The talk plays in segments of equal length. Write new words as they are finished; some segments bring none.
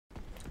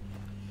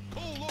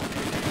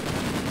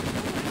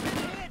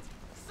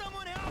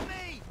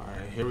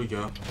here we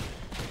go.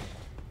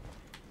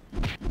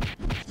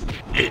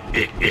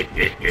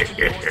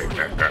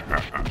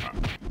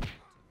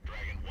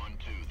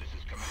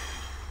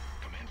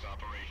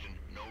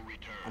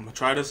 I'm gonna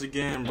try this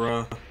again,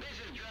 bro.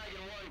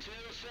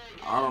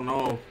 I don't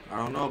know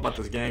about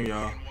this game,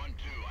 y'all.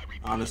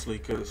 Honestly,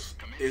 cause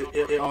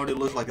it already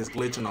looks like it's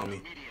glitching on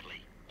me.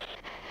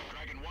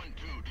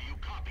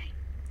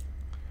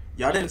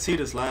 Y'all didn't see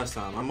this last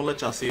time. I'm gonna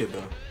let y'all see it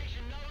though.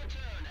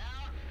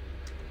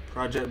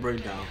 Project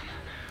breakdown.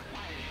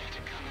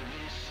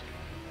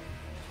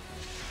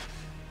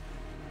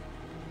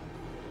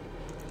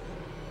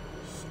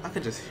 I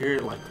could just hear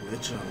it like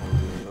glitching a little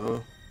bit,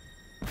 yo.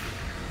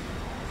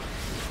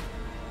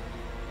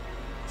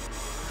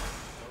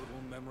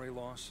 Total memory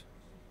loss?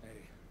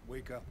 Hey,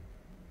 wake up.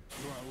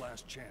 You're our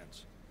last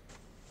chance.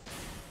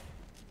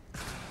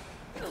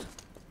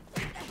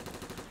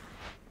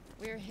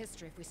 We're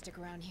history if we stick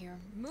around here.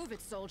 Move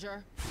it,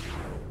 soldier.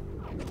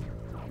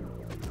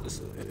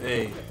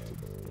 Hey,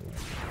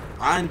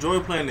 I enjoy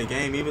playing the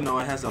game even though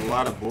it has a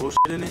lot of bullshit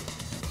in it.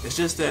 It's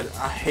just that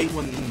I hate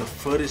when the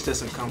footage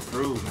doesn't come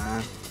through,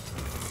 man.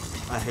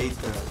 I hate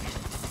that.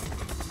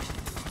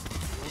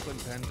 Open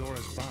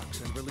Pandora's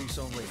box and release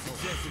only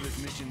objective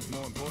missions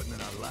more important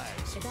than our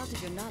lives. I doubt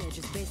if your knowledge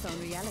is based on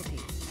reality.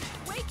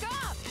 Wake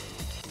up!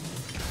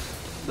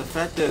 The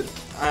fact that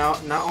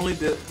I not only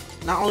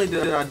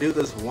did I do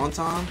this one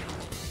time,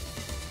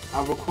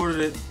 I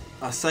recorded it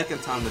a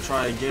second time to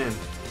try again,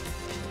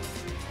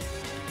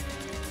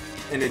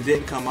 and it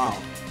didn't come out.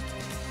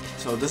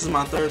 So this is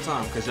my third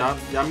time, cause y'all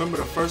remember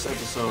the first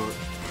episode.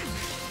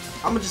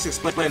 I'm gonna just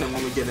explain it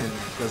when we get in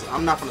there, cause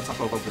I'm not gonna talk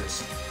about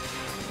this.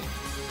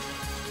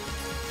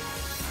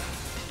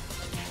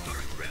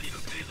 Ready to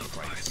pay the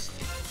price.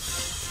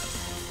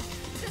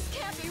 This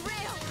can't be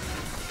real!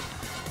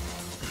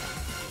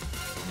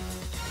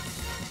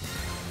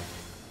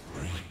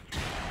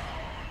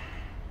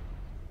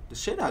 The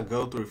shit I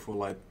go through for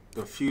like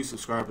the few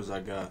subscribers I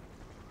got.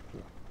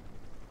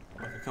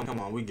 Okay, come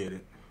on, we get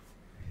it.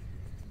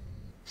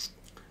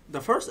 The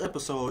first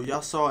episode,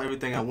 y'all saw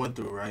everything I went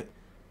through, right?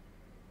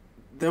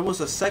 There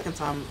was a second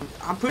time,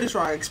 I'm pretty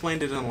sure I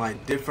explained it in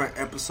like different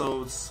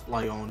episodes,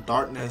 like on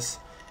Darkness,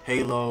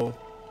 Halo.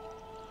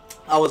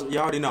 You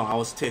already know, I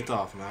was ticked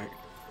off, right?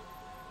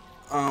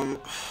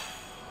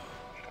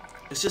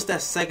 It's just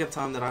that second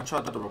time that I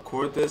tried to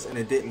record this and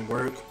it didn't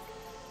work.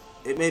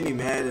 It made me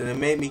mad and it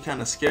made me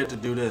kind of scared to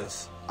do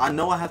this. I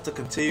know I have to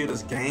continue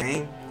this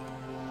game.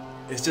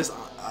 It's just,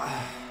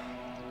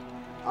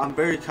 I'm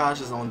very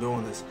cautious on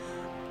doing this.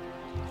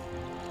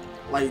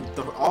 Like,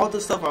 all the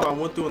stuff I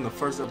went through in the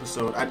first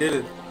episode, I did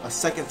it a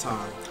second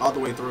time, all the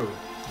way through.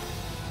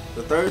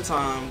 The third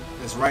time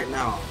is right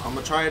now. I'm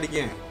going to try it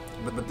again.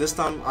 But this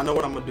time, I know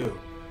what I'm going to do.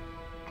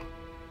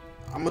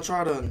 I'm going to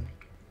try to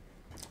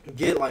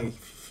get, like,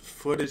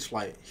 footage,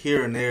 like,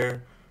 here and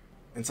there,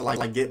 until I,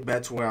 like, get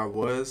back to where I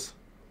was,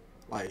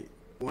 like,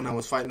 when I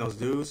was fighting those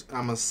dudes. And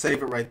I'm going to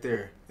save it right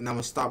there. And I'm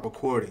going to stop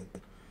recording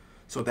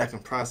so that can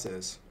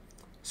process.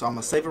 So I'm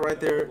going to save it right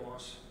there.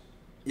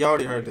 You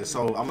already heard this,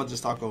 so I'm going to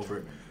just talk over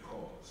it.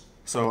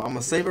 So I'm going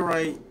to save it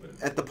right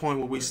at the point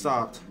where we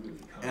stopped,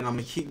 and I'm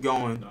going to keep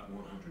going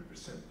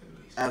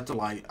after,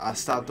 like, I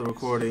stopped the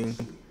recording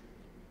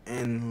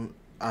and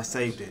I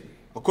saved it.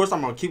 Of course, I'm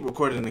going to keep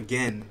recording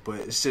again, but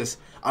it's just,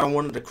 I don't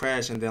want it to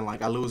crash and then,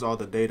 like, I lose all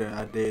the data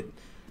I did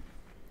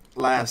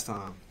last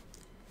time.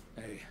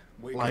 Hey,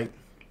 wake Like, up.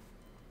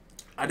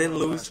 I didn't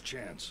lose Last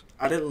chance.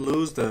 I didn't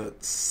lose the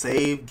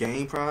save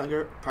game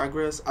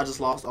progress. I just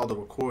lost all the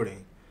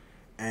recording.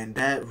 And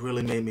that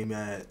really made me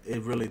mad.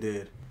 It really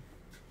did.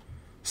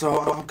 So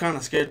I'm kind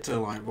of scared to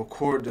like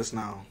record this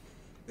now,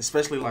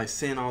 especially like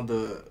seeing all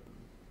the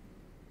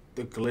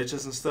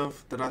glitches and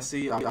stuff that I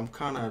see. I'm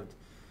kind of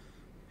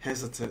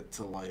hesitant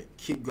to like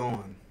keep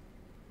going.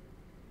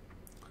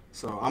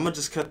 So I'm gonna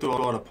just cut through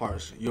all the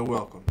parts. You're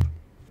welcome.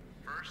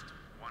 First,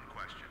 one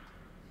question.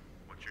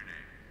 What's your name?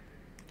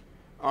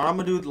 Alright, I'm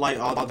gonna do like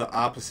all the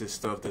opposite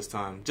stuff this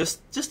time,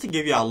 just to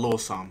give y'all a little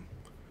something.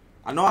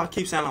 I know I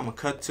keep saying I'm gonna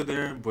cut to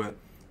there, but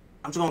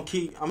I'm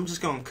just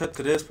gonna cut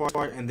to this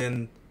part, and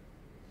then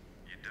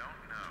You don't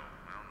know.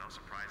 Well, no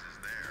surprises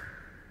there.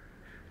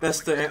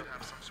 that's We the. still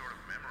have some sort of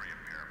memory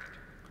impairment.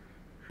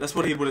 That's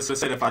what he would have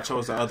said if I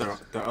chose the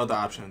other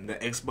option,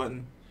 the X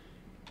button.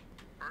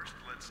 First,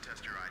 let's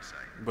test your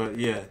eyesight. But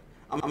yeah,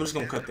 I'm just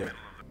gonna cut there.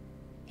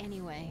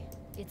 Anyway,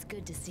 it's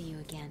good to see you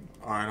again.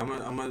 All right,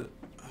 I'm gonna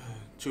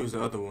choose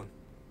the other one.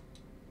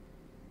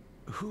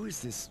 Who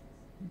is this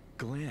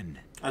Glenn?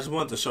 I just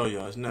wanted to show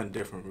y'all. It's nothing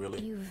different, really.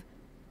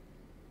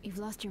 You've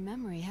lost your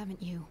memory,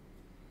 haven't you?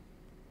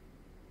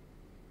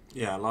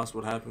 Yeah, I lost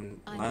what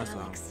happened I'm last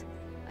Alex. time.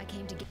 I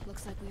came to get.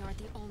 Looks like we aren't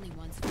the only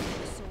ones fighting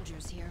the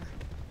soldiers here.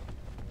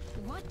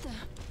 What the?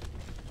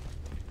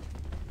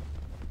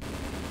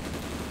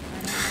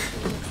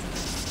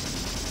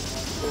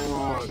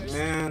 Oh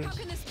man. How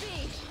can this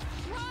be?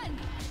 Run!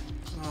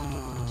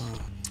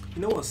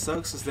 You know what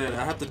sucks is that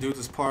I have to do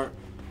this part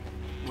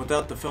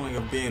without the feeling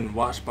of being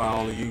watched by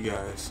all of you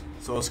guys.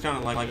 So it's kind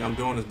of like I'm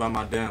doing this by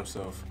my damn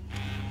self.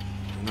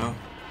 You know?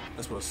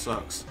 That's what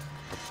sucks.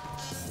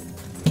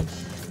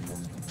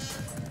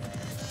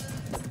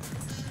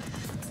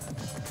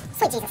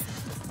 Sweet Jesus.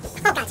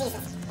 Oh God,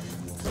 Jesus.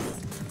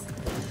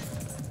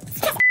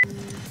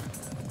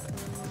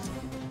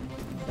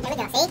 There we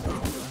go, see?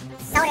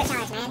 Solar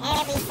charge, man,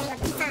 every single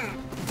time.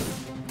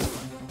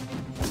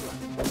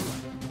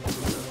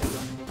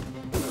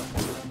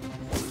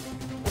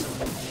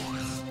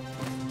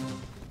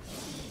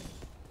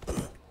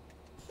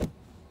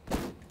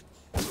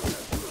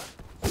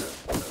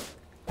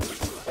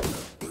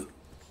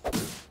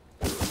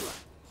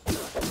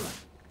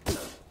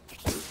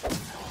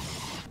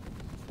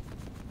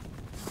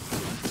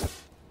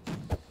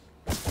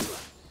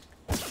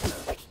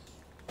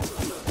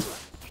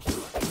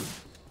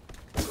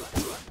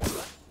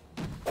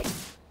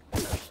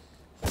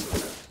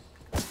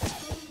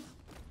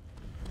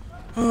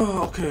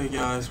 Oh, okay,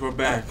 guys, we're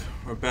back.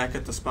 We're back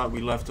at the spot we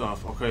left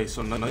off. Okay,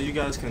 so now you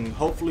guys can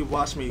hopefully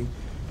watch me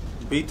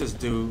beat this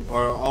dude,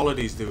 or all of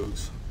these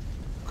dudes.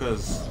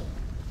 Because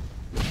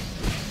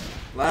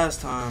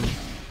last time,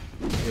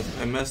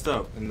 it messed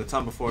up. And the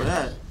time before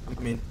that,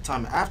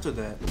 time after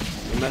that,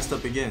 it messed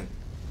up again.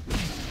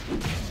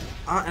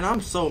 And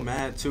I'm so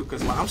mad, too,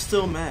 because like, I'm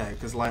still mad.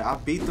 Because like, I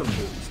beat them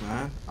dudes,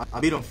 man. I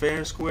beat them fair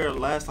and square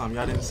last time.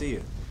 Y'all didn't see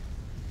it.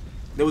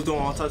 They was doing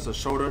all types of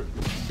shoulder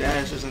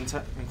dashes and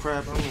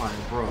crap. I'm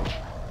like, bro,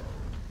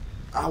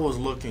 I was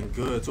looking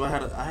good. So I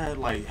had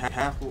like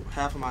half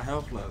of my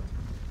health left.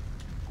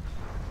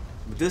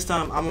 But this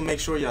time I'm gonna make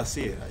sure y'all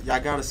see it.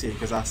 Y'all gotta see it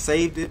because I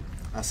saved it.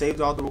 I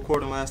saved all the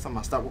recording last time.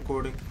 I stopped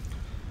recording.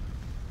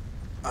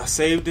 I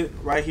saved it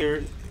right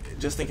here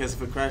just in case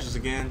if it crashes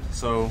again.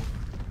 So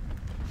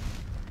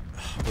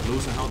we're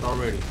losing health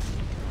already.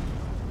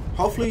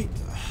 Hopefully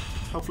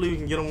we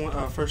can get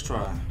on first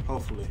try.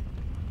 Hopefully.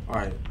 All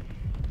right.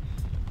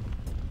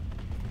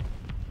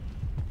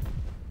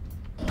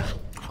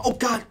 Oh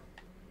God!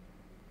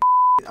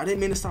 I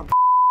didn't mean to stop.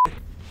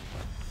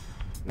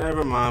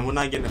 Never mind, we're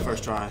not getting the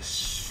first try.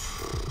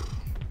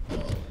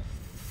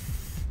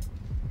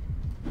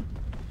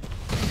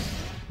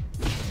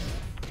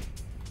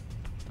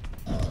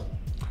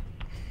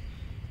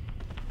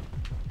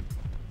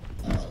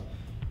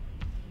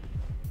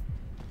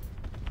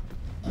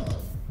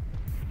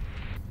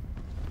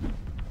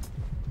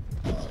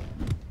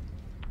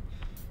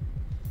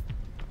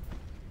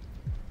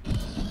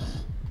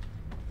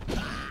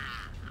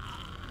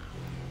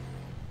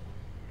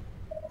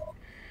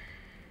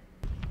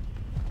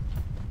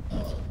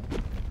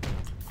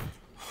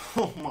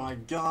 Oh my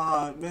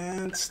God,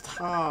 man,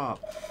 stop,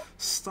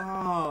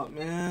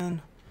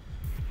 man.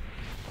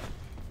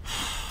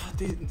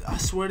 I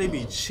swear they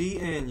be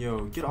cheating,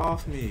 yo, get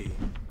off me.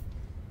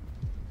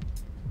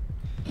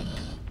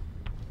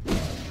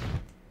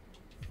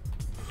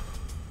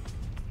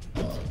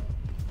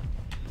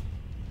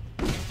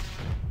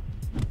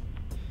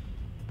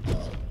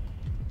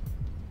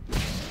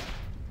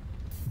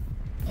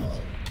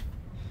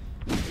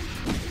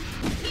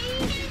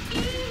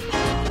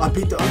 I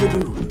beat the other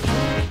dude.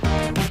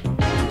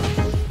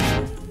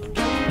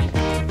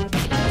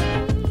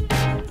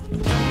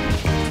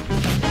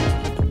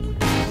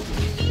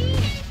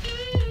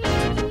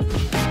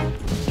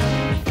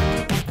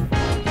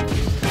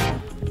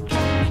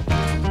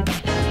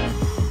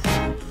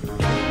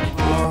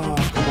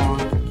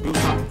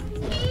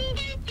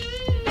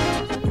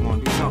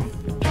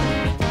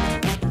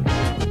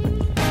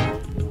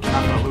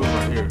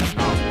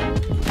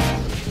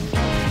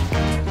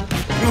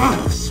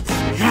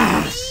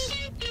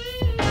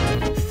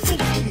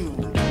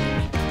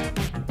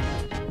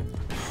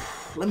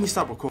 Let me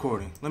stop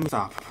recording. Let me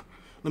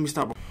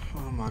stop.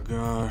 Oh my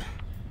God.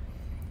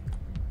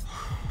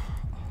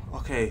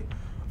 Okay,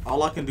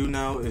 all I can do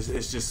now is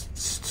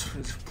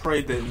just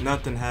pray that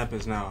nothing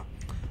happens now.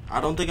 I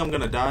don't think I'm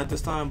gonna die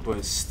this time,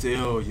 but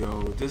still,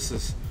 yo, this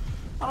is.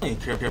 I don't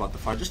even care about the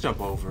fight. Just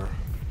jump over.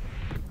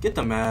 Get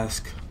the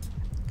mask.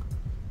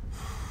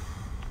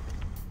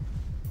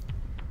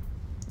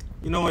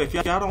 You know, if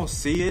y'all don't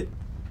see it,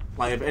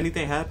 like if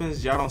anything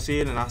happens, y'all don't see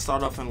it, and I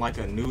start off in like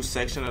a new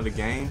section of the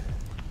game.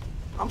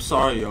 I'm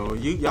sorry, yo.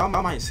 Y'all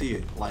might see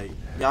it. Like,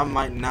 y'all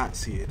might not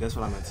see it. That's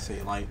what I meant to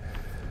say. Like,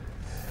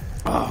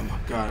 oh my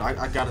God.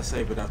 I gotta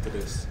save it after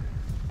this.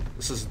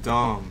 This is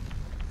dumb.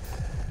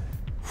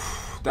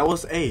 That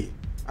was I ain't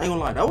gonna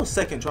lie. That was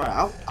second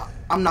try.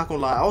 I'm not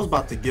gonna lie. I was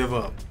about to give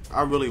up.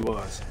 I really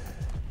was.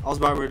 I was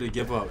about ready to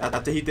give up.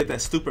 After he did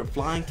that stupid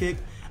flying kick,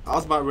 I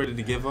was about ready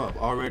to give up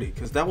already.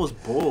 Because that was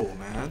bull,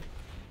 man.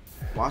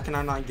 Why can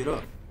I not get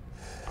up?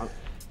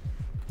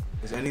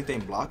 Is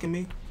anything blocking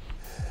me?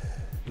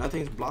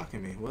 Nothing's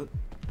blocking me. What?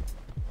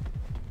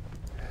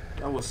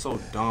 That was so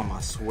dumb.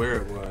 I swear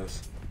it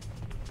was.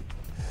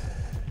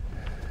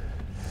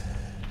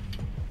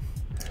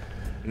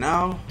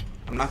 Now,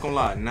 I'm not gonna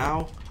lie.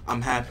 Now,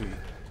 I'm happy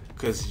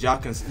because y'all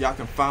can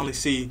finally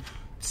see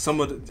some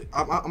of the.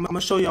 I'm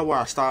gonna show y'all where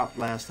I stopped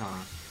last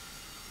time.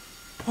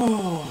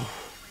 Oh.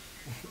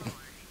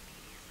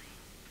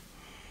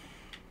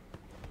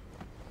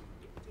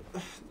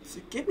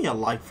 Give me a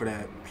like for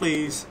that,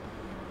 please.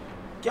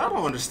 Y'all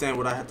don't understand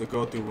what I have to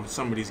go through with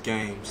some of these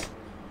games.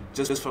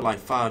 Just for like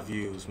 5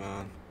 views,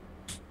 man.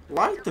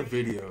 Like the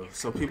video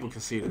so people can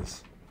see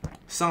this.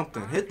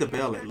 Something. Hit the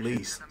bell at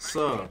least.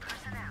 Sub.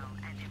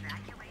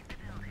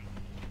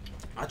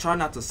 I try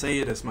not to say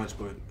it as much,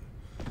 but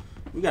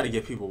we gotta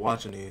get people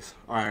watching these.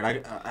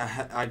 Alright,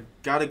 I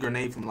got a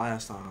grenade from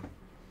last time.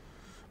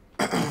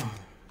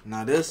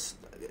 Now this,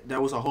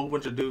 that was a whole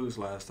bunch of dudes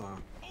last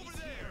time.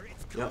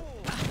 Yep.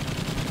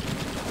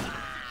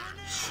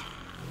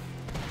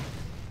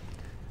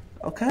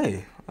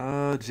 Okay,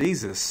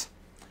 Jesus.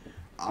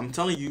 I'm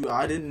telling you,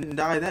 I didn't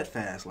die that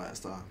fast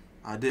last time.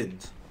 I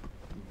didn't.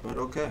 But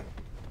okay.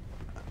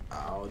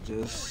 I'll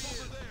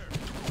just...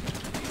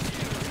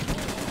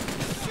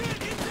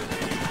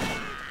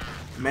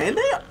 Man,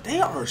 they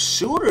are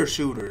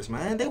shooters,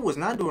 man. They was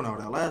not doing all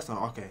that last time.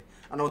 Okay,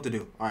 I know what to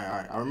do.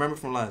 Alright. I remember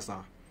from last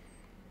time.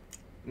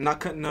 I'm not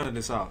cutting none of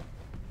this out.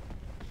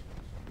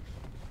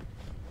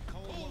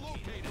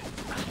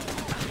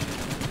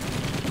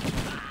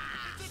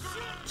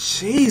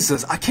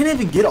 Jesus, I can't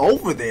even get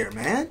over there,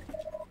 man.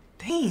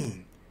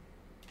 Dang.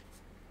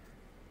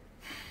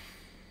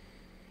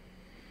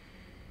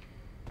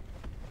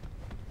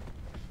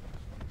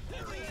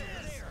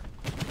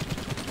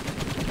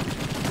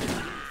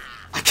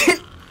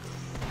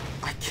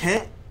 I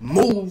can't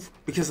move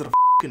because of the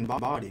fucking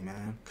body,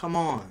 man. Come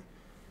on.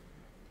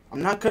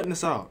 I'm not cutting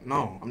this out.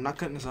 No, I'm not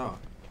cutting this out.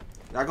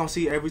 Y'all gonna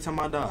see every time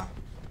I die.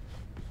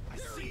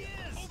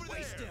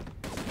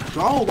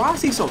 Bro, why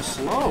is he so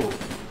slow?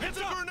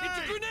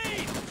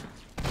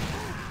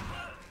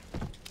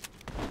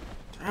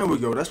 There we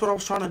go. That's what I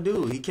was trying to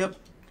do. He kept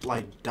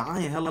like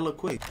dying hella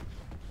quick.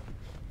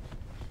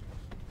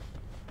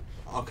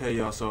 Okay,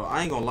 y'all. So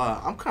I ain't gonna lie.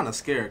 I'm kind of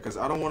scared because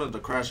I don't want it to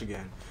crash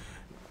again.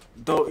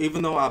 Though,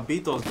 even though I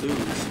beat those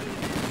dudes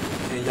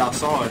and y'all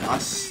saw it, I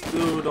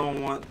still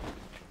don't want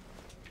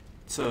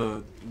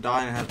to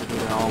die and have to do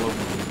that all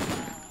over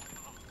again.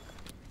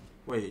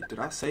 Wait, did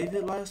I save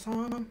it last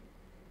time?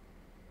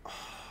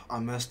 I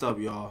messed up,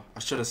 y'all. I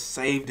should have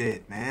saved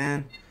it,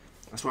 man.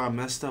 That's where I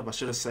messed up. I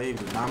should have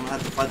saved it. Now I'm gonna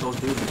have to fight those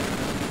dudes again.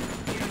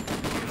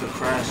 If it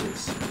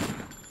crashes.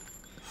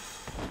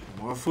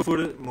 More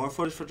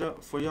footage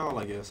for y'all,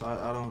 I guess.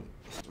 I don't.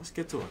 Let's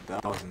get to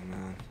 1,000,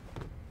 man.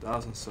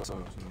 1,000 subs,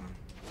 man.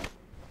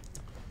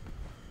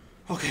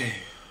 Okay,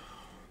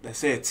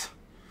 that's it.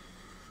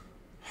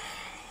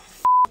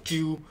 F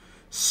you,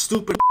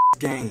 stupid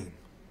game.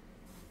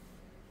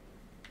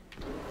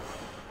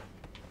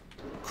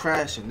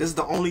 Crashing. This is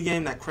the only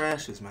game that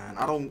crashes, man.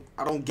 I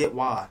don't get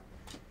why.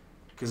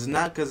 Cause it's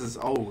not cause it's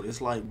old. It's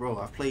like, bro,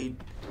 I've played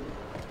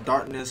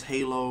Darkness,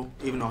 Halo,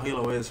 even though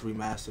Halo is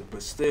remastered,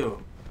 but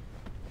still.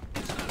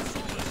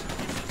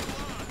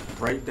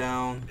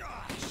 Breakdown,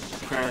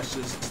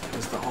 crashes,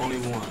 it's the only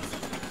one.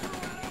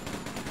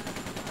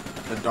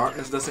 The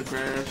Darkness doesn't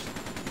crash,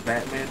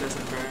 Batman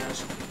doesn't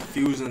crash,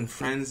 Fusion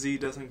Frenzy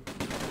doesn't,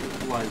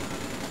 like,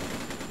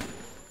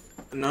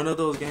 none of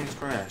those games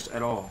crashed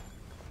at all.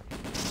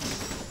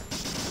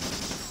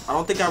 I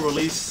don't think I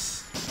released.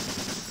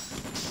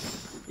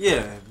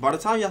 Yeah, by the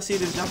time y'all see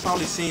this, y'all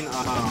probably seen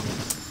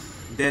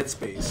Dead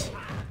Space.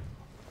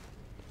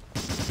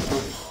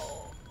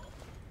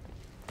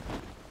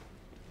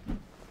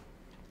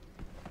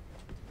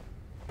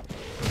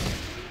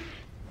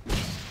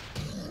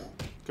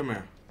 Come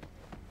here.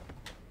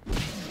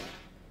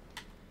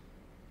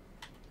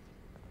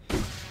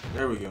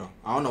 There we go.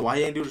 I don't know why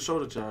he ain't do the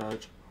shoulder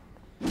charge.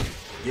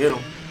 Get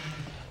him.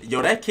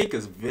 Yo, that kick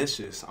is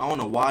vicious. I don't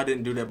know why I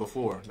didn't do that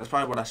before. That's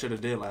probably what I should have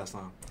did last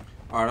time.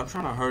 Alright, I'm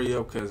trying to hurry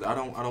up because I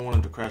don't want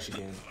him to crash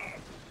again.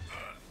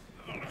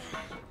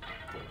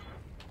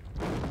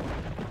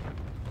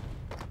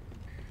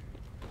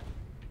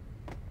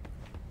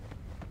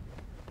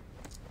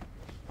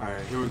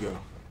 Alright, here we go.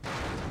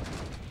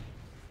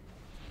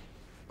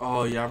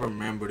 Oh yeah, I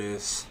remember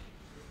this.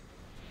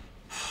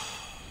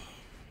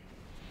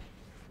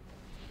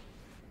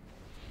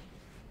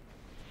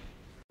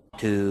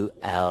 2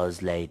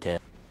 hours later.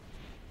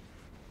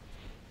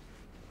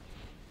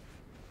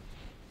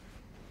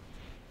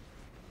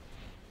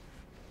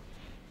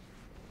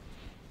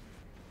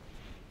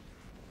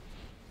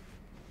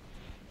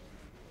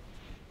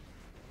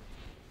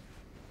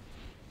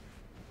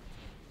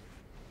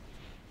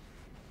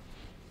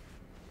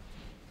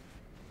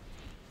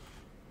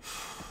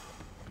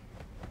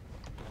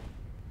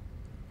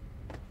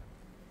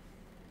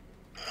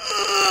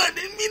 I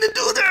didn't mean to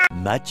do that.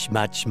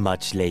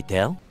 Much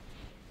later.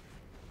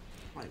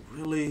 Like,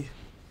 really?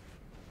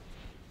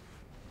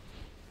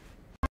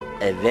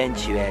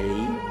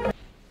 Eventually.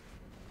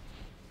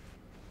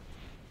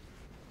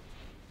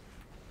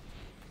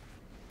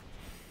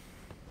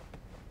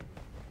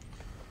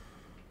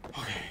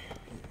 Okay.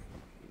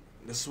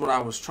 This is what I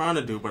was trying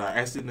to do, but I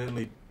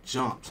accidentally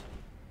jumped.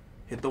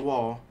 Hit the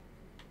wall.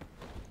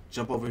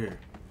 Jump over here.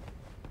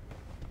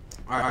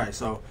 Alright,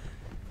 so.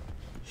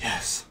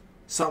 Yes.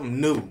 Something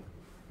new.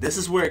 This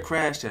is where it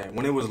crashed at.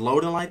 When it was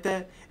loading like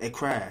that, it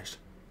crashed.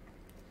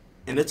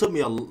 And it took me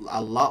a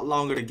lot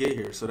longer to get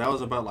here. So that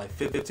was about like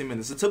 15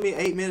 minutes. It took me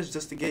 8 minutes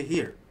just to get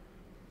here.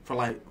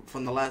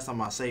 From the last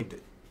time I saved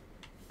it.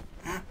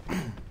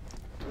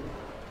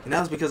 And that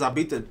was because I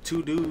beat the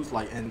 2 dudes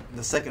like in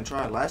the second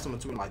try. Last time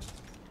it took me like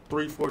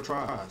 3-4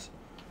 tries.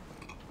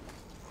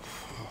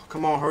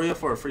 Come on, hurry up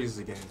before it freezes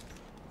again.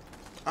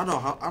 I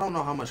don't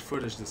know how much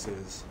footage this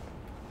is.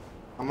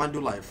 I might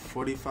do like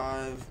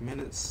 45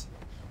 minutes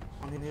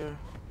on in here.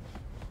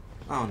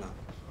 I don't know.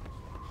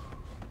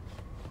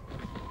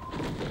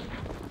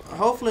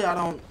 Hopefully I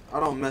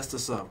don't mess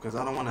this up, because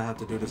I don't want to have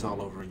to do this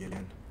all over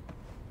again.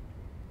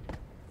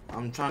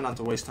 I'm trying not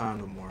to waste time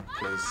no more,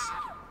 because...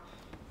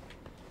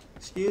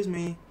 Excuse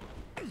me.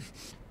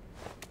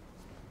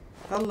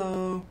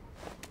 Hello.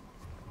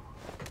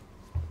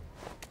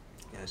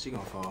 Yeah, she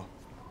gonna fall.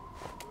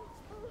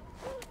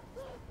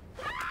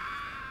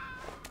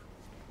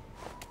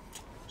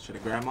 Should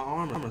have grabbed my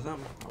arm or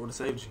something. I would have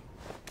saved you.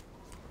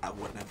 I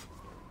wouldn't have.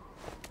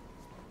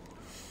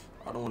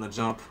 I don't want to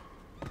jump.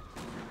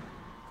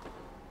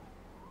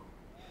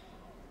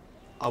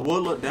 I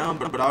would look down,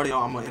 but I already know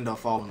I'm gonna end up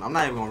falling. I'm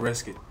not even gonna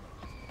risk it.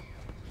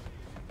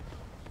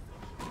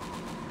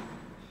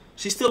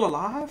 She's still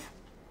alive?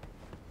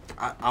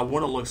 I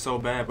want to look so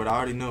bad, but I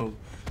already know.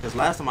 Because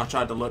last time I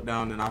tried to look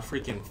down and I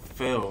freaking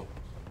fell.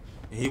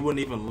 And he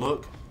wouldn't even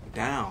look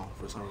down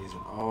for some reason.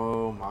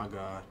 Oh my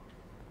god.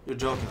 You're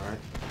joking, right?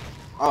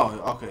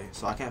 Oh, okay.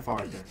 So I can't fall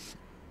right there.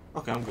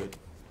 Okay, I'm good.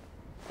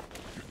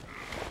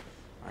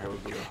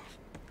 Alright, we go.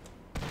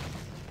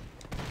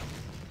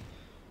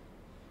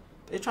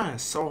 They're trying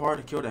so hard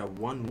to kill that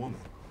one woman.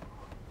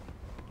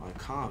 Like,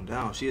 calm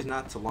down. She is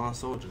not Talon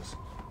soldiers.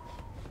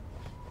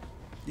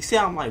 You see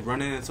how I'm like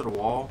running into the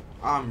wall?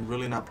 I'm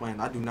really not playing.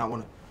 I do not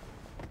want to.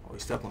 Oh, he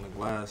stepped on the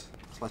glass.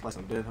 It's like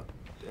some dead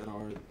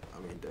hard. I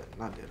mean,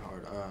 not dead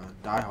hard.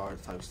 Die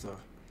hard type stuff.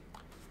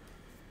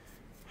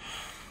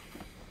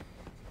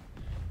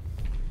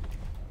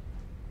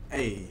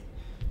 Hey,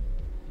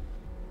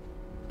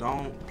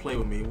 don't play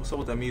with me. What's up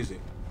with that music?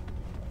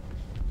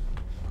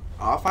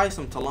 I'll fight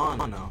some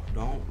Talon now.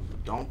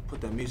 Don't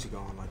put that music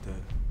on like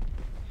that.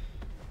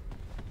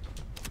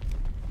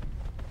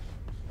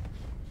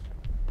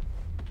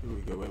 Here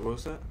we go. Wait, what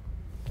was that?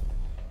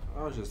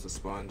 Oh, it's just a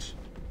sponge.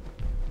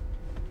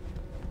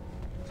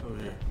 It's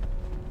over here.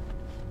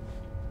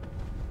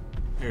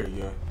 Here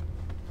you go.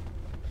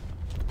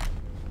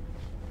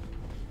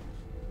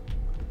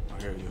 Oh,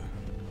 here you go.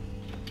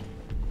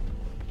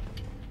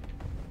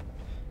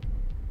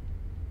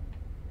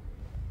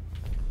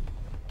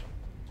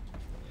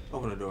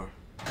 Open the door.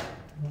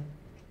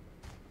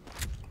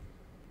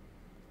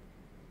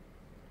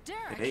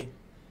 Derek! Hey.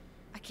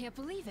 I can't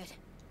believe it.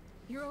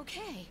 You're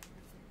okay.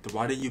 Then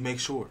why didn't you make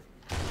sure?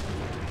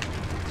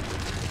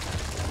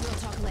 We'll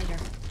talk later.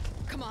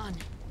 Come on.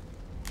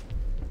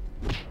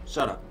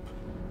 Shut up.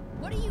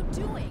 What are you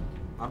doing?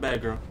 My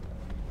bad, girl.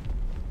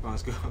 Come on,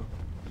 let's go.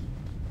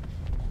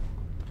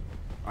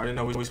 I already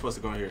know we're supposed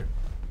to go in here.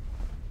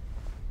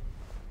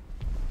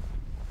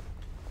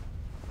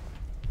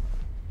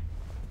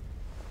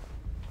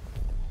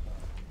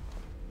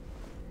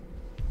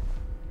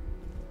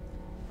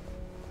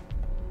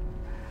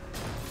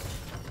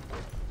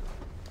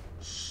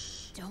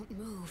 Don't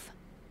move.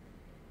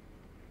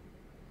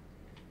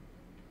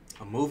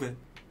 I'm moving.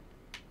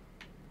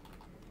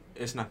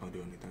 It's not gonna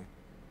do anything.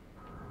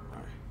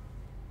 Alright.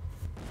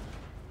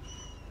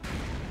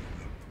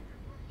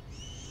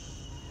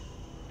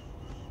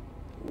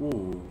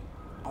 Ooh.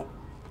 Oh.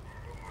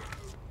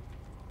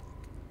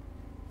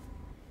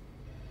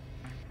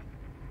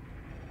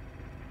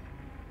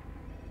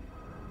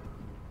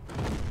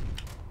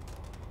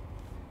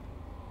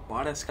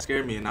 Why that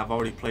scared me and I've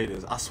already played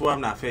this. I swear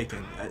I'm not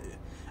faking.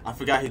 I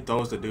forgot he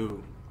throws the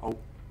dude. Oh.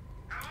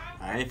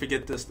 I ain't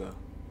forget this though.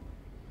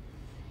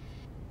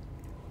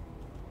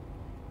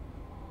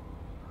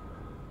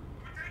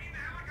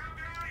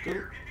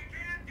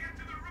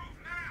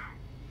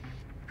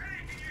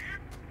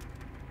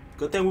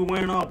 Good thing we're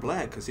wearing all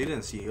black, because he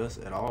didn't see us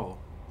at all.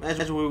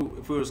 Imagine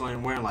if we was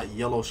like wearing like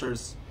yellow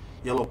shirts,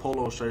 yellow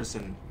polo shirts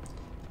and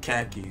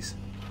khakis.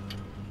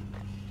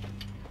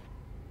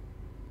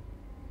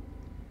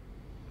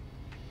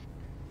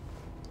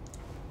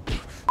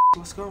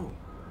 Let's go.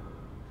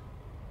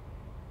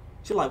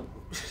 She like,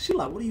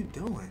 what are you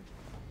doing?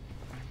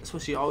 That's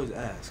what she always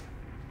asks.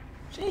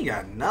 She ain't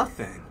got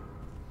nothing.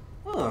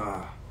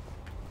 Ugh.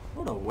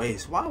 What a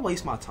waste. Why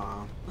waste my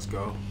time? Let's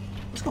go.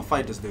 Let's go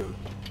fight this dude.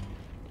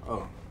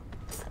 Oh.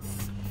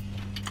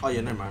 Oh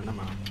yeah, never mind.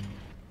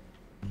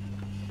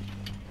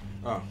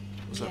 Oh,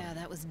 what's up? Yeah,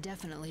 that was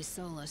definitely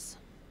soulless.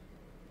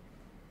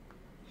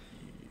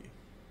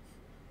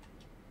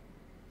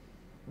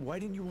 Why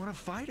didn't you want to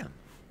fight him?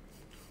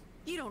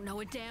 You don't know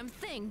a damn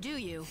thing, do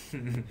you?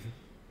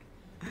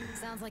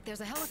 Sounds like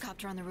there's a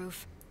helicopter on the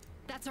roof.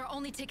 That's our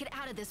only ticket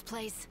out of this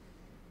place.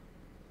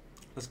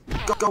 Let's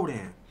go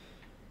then.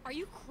 Are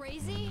you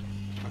crazy?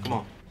 Oh, come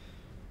on.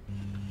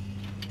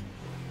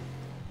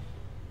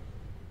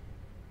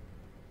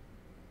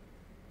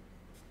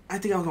 I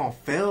think I was gonna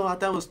fail. I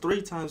thought it was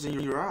 3 times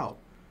and you're out.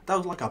 I That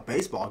was like a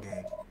baseball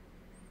game.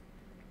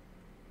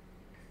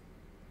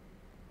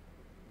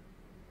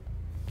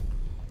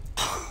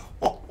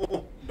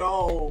 Oh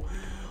no.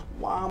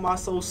 Why am I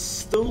so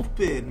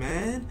stupid,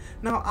 man?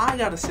 Now I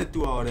gotta sit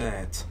through all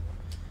that.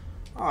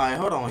 Alright,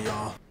 hold on,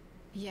 y'all.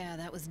 Yeah,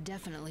 that was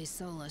definitely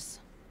soulless.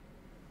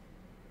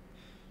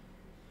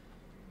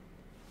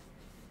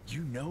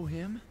 You know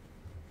him?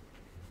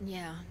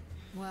 Yeah,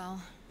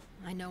 well,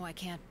 I know I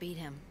can't beat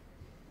him.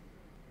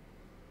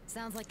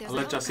 Sounds like there's I'll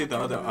let y'all see the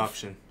helicopter other on the roof.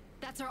 option.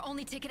 That's our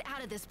only ticket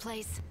out of this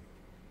place.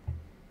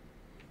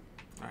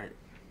 Alright.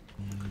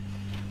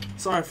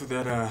 Sorry for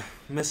that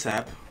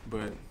mishap,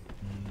 but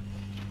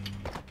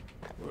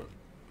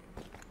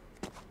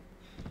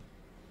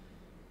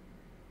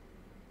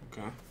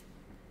okay.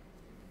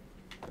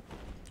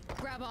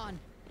 Grab on.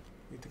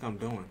 What do you think I'm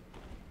doing?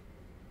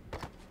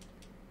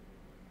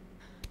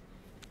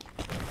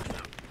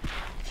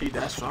 She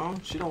that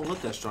strong? She don't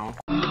look that strong.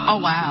 Oh,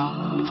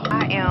 wow.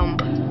 I am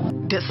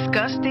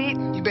disgusted.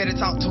 You better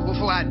talk to her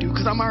before I do,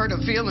 because I'm hurt her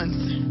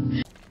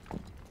feelings.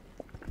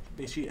 I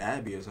think she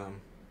Abby or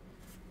something.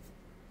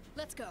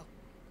 Let's go.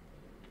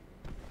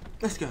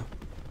 Let's go. What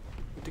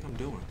do you think I'm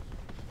doing?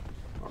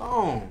 Hold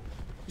on.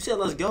 You said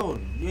let's go.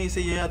 You ain't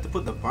say you had to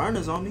put the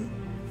burners on me.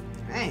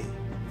 Dang.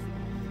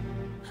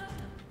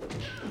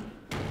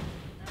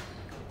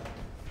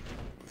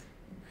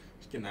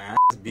 She's getting her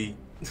ass beat.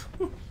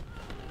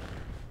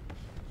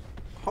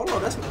 Hold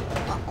on, that's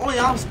only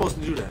I'm supposed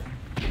to do that.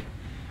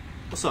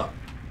 What's up?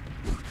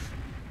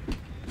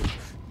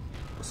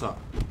 What's up?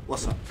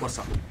 What's up? What's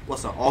up?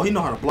 What's up? Oh, he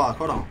know how to block.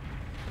 Hold on.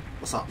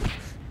 What's up?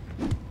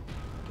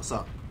 What's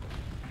up?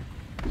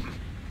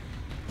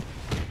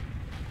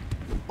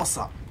 What's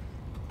up?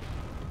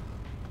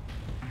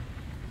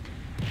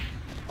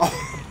 Oh,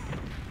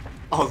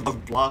 I was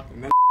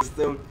blocking. That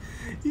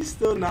he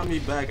still knocked me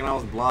back, and I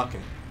was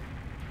blocking.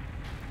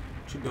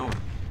 What you doing?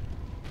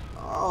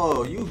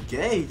 Oh, you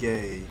gay.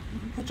 You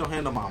put your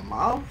hand on my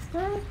mouth,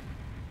 bro?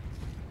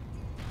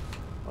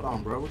 Hold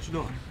on, bro. What you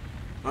doing?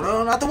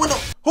 No, not the window.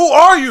 Who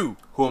are you?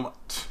 Who am I?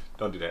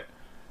 Don't do that.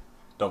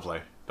 Don't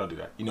play. Don't do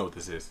that. You know what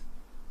this is.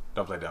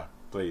 Don't play dumb,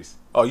 please.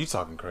 Oh, you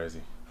talking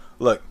crazy.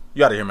 Look,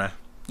 you out of here, man.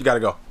 You gotta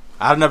go.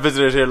 I had enough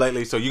visitors here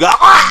lately, so you got.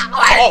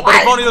 Oh, but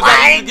if only it was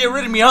that easy to get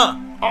rid of me, huh?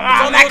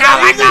 Let go.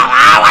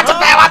 Watch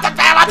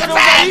the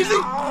fan. Easy.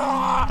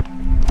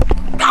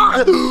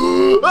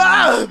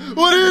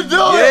 What are you doing?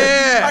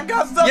 Yeah. I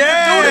got something to do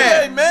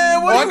today,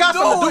 man. What are you doing? I got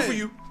something to do for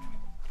you.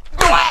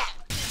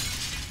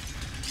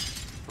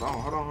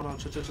 Hold on.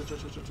 Chill.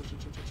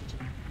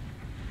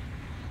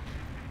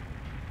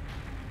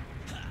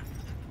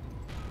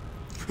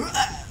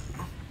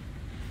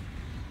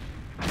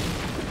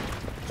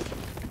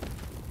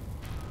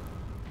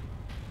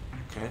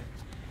 Okay.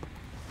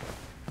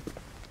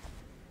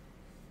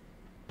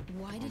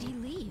 Why did he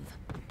leave?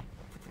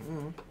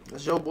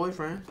 That's your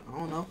boyfriend. I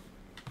don't know.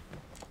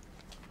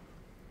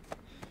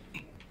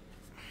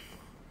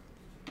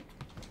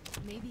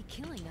 Maybe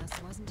killing us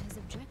wasn't his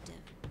objective.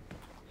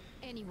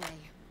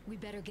 Anyway, we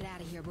better get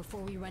out of here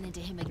before we run into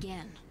him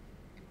again.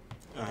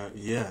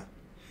 Yeah.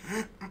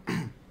 Hear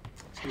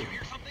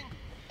something?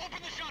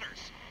 Open the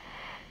shutters.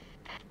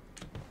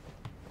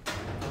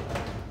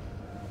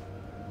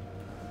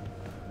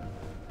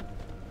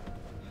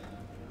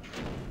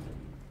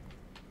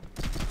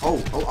 Oh.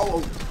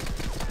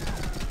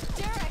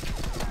 Derek,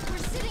 we're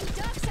sitting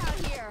ducks out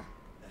here.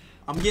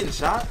 I'm getting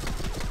shot?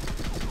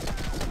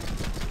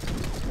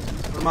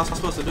 What am I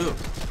supposed to do?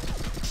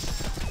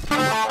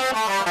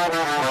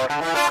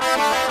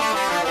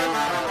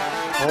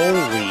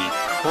 Holy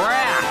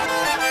crap!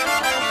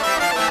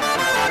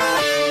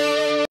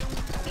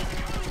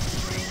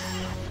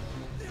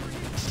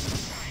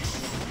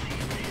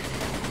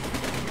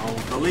 I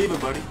don't believe it,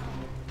 buddy.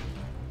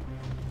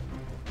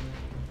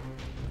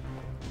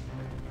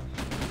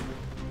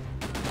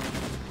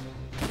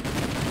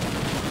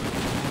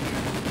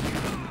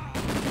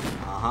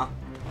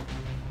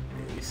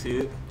 Yeah, you see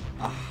it?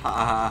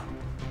 Aha.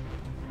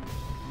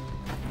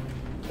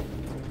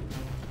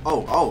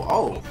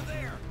 Oh.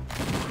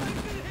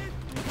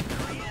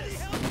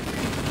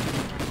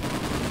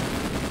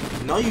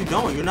 No, you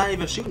don't. You're not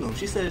even shooting him.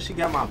 She said she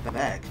got my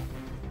back.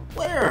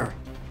 Where?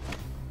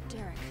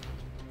 Derek.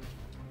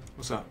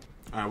 What's up?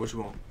 Alright, what you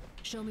want?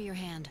 Show me your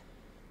hand.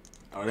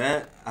 Oh,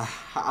 that?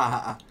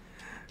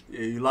 Yeah,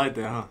 you like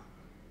that, huh?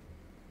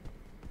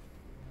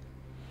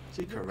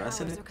 She Your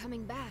caressing powers it? are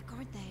coming back,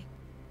 aren't they?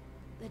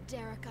 The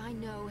Derek I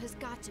know has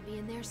got to be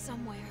in there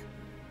somewhere.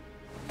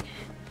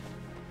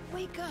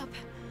 Wake up.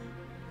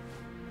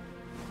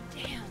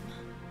 Damn.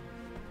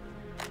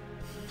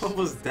 What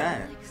was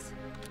that? Alex,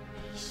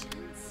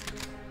 patience.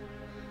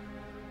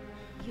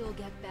 You'll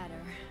get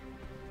better.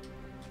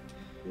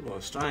 You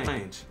look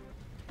strange.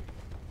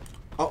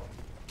 Oh,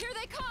 Here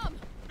they come!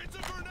 It's a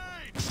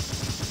grenade!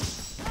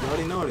 you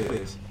already know what it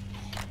is.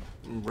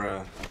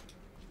 Bruh.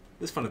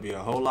 This gonna be a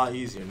whole lot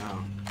easier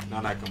now.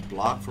 Now that I can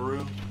block for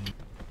real.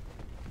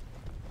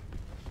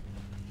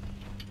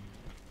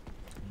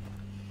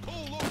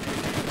 Oh, look!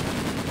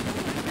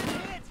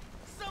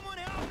 Someone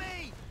help me!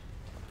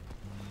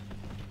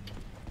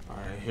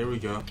 here we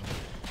go.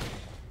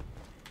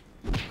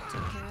 Took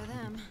care of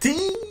them.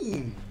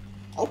 Dang!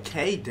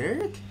 Okay,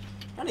 Derek.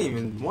 I didn't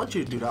even want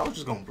you to do that. I was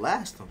just gonna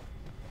blast them.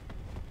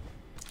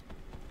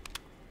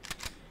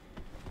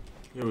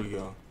 Here we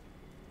go.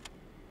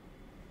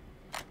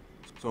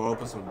 So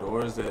open some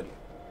doors that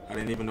I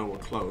didn't even know were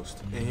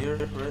closed. In here,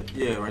 right?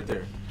 Yeah, right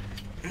there.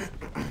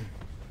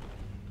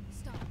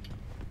 Stop.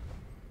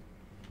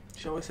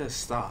 She always says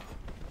stop.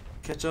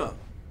 Catch up.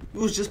 You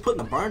was just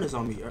putting the burners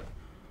on me.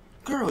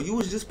 Girl, you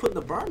was just putting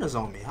the burners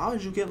on me. How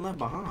did you get left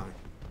behind?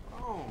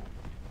 Oh.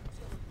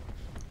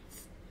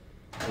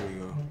 There we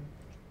go.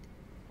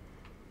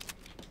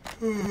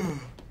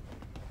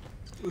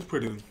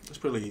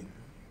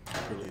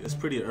 It's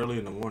pretty early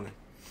in the morning.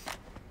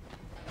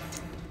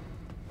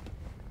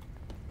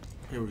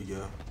 Here we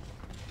go.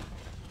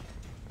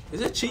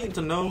 Is it cheating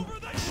to know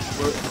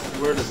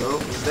where to go?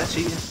 Is that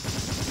cheating?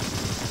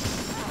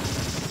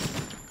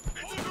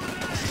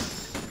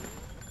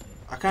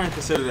 I kind of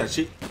consider that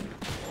cheat.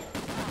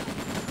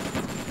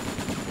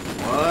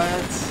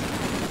 What?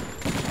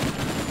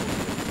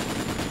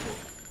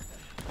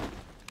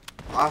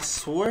 I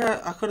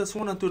swear I could have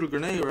sworn I threw the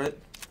grenade, right?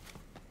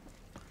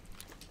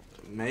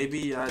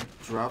 Maybe I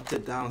dropped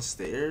it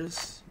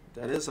downstairs.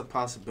 That is a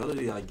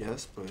possibility, I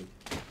guess, but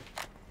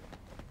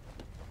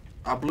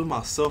I blew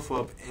myself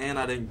up and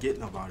I didn't get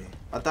nobody.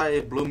 I thought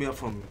it blew me up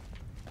from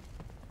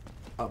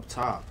up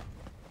top.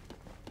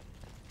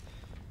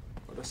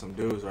 Oh, there's some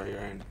dudes right here,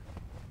 ain't there?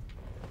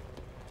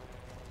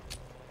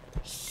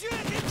 Shit,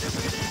 it's a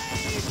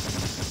grenade!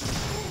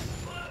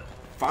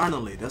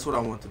 Finally, that's what I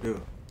want to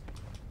do.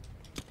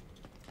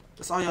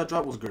 That's all y'all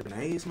dropped was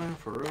grenades, man,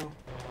 for real.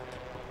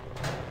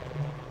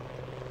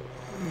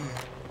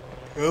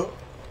 Yep.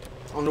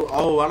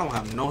 Oh, I don't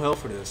have no health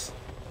for this.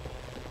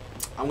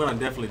 I'm gonna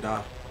definitely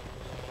die.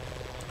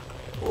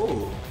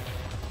 Oh.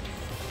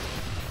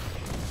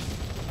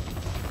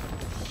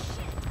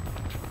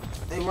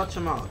 Hey, watch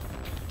him out.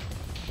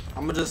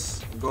 I'm gonna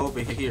just go over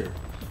here.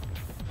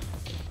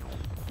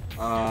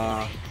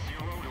 Oh,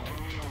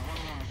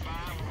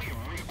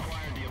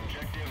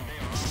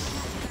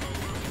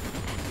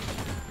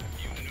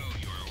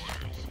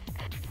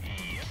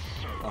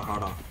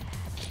 hold on.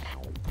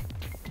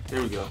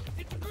 Here we go.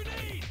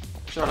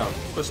 Shut up.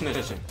 Quit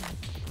snitching.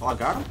 Oh, I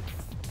got him?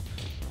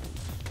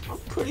 I'm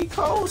pretty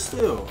cold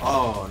still.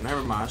 Oh,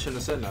 never mind. I shouldn't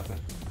have said nothing.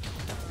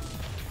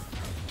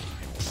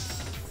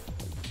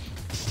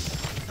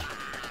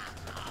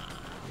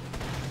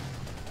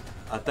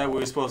 I thought we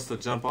were supposed to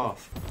jump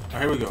off. All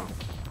right, here we go.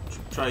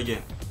 Try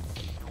again.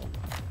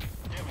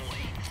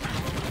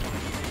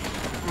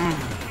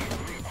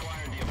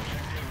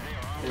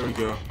 Here we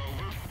go.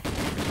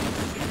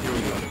 Here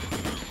we go.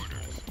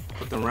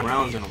 Put the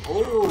rounds in him.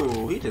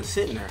 Oh, he just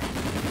sitting there.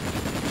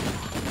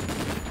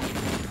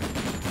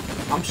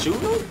 I'm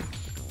shooting him?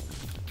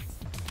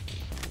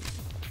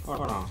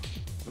 Hold on.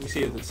 Let me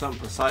see if something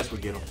precise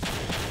would get him.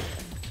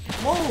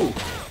 Whoa!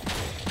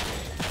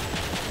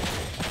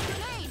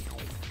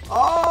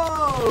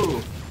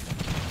 Oh!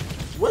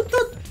 What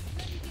the?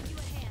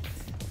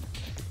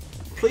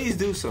 Please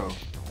do so.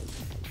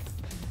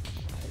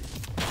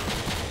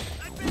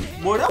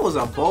 Boy, that was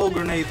a bold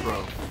grenade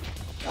throw.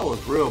 That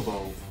was real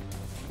bold.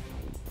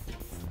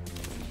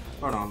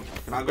 Hold on.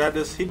 Can I grab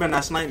this? He better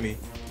not snipe me.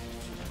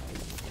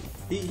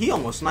 He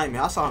almost sniped me.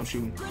 I saw him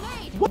shooting.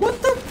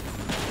 What the?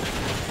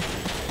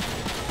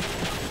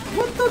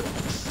 What the?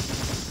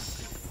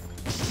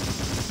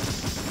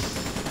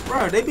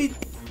 Bro, they be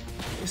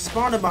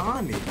spawning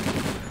behind me.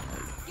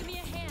 Give me a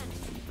hand.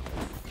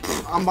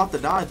 I'm about to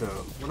die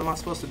though. What am I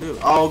supposed to do?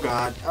 Oh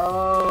god.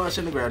 Oh, I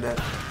shouldn't have grabbed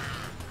that.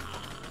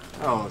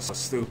 Oh, so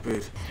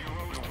stupid.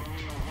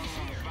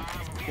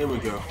 Here we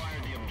go.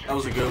 That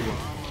was a good one.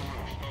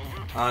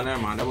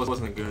 Never mind. That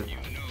wasn't good.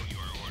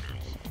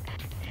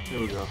 Here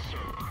we go.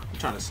 I'm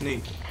trying to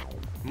sneak.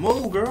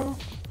 Move, girl.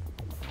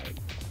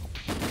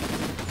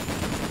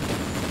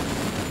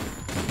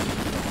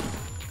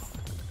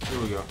 Here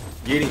we go.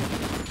 Get him.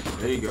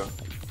 There you go.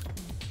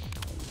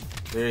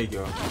 There you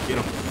go. Get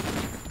him.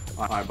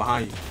 Alright,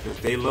 behind you.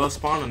 They love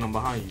spawning them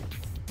behind you.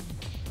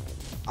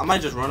 I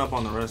might just run up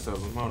on the rest of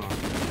them. Hold on.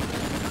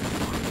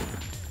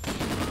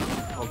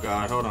 Oh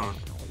god, hold on.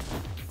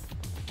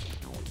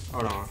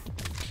 Hold on.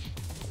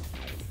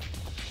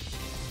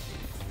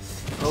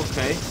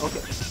 Okay,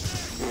 okay.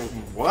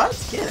 What?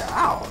 Get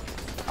out.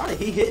 How did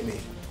he hit me?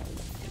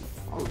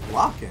 I was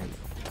blocking.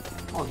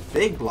 I was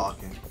big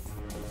blocking.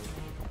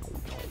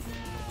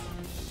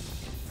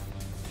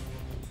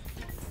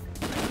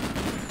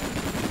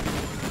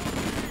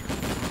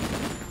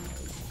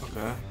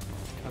 Okay.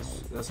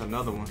 That's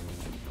another one.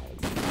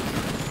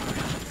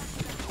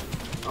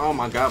 Oh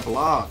my god,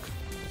 block.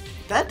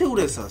 That dude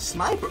is a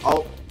sniper.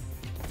 Oh.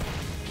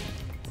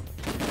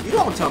 You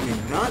don't tell me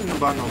nothing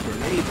about no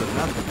grenades or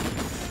nothing.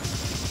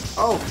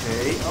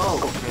 Okay, oh,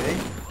 okay.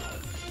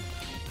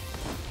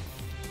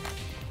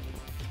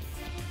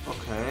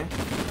 Okay.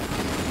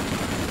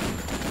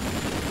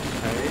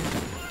 Okay.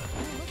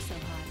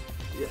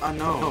 Yeah, I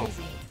know.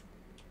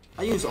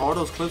 I used all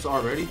those clips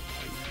already.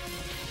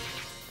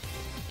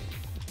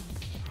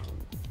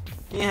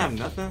 He ain't have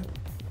nothing?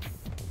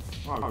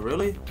 Oh,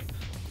 really?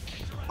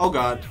 Oh,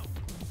 God.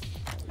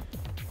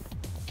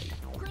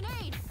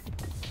 Grenade!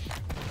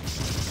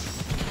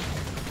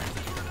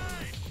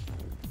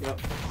 Yep.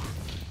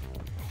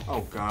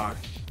 Oh, God.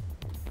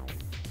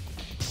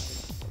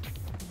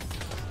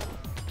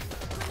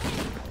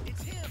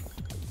 It's him.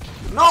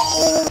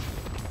 No!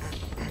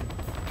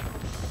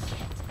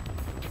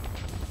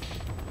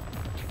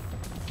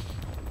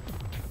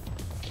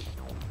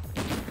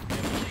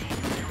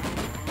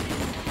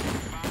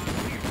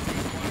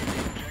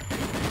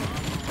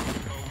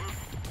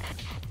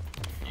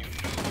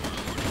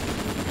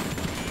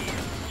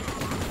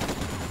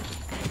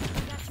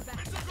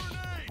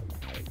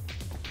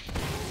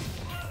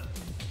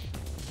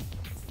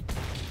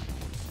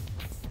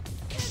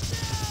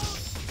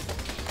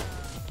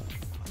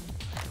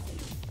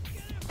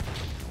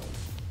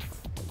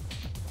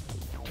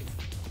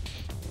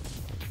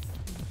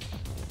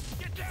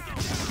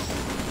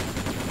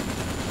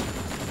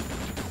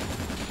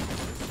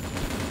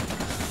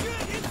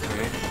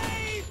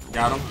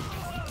 Got him.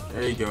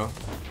 There you go.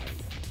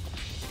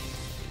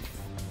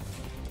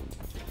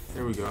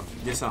 Here we go.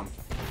 Get some.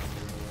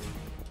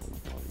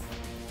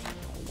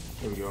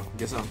 Here we go.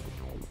 Get some.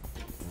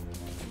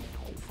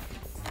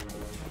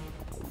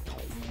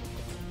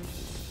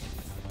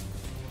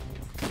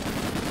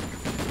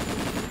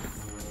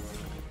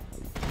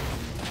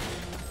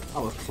 I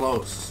was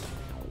close.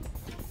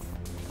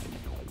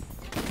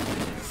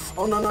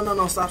 Oh, no, no, no,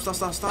 no. Stop, stop,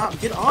 stop, stop.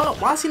 Get up.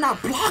 Why is he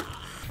not blocked?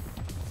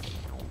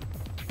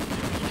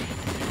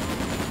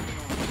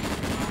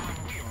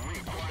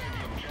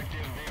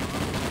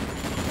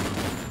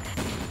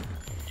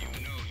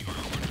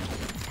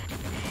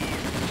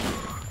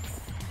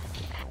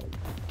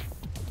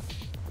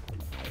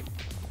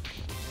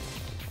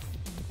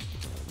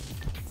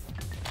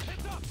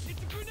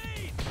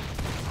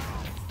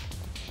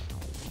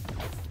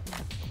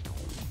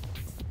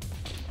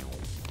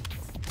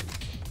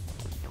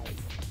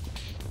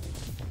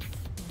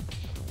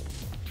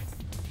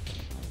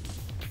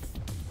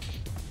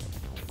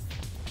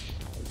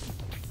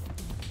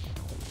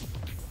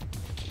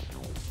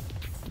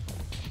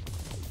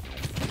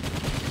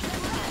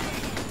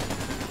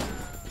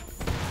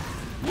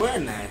 Where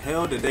in the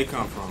hell did they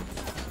come from?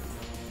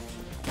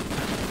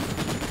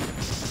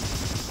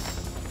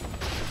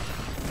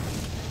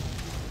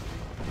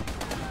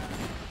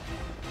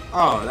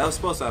 Oh, that was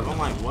supposed to happen. I'm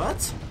like,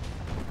 what?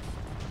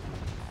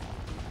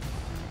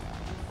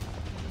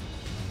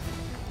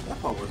 That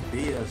part was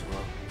BS, bro.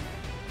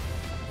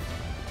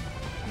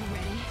 You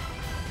ready?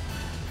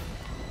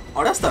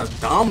 Oh, that's the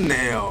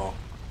thumbnail.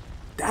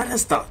 That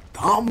is the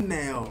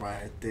thumbnail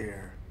right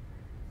there.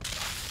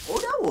 Oh,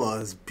 that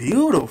was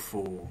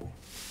beautiful.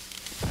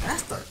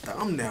 That's the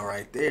thumbnail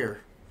right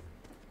there.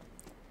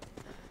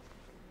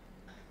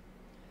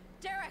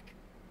 Derek!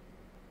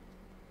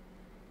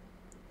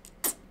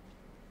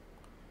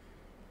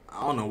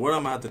 I don't know what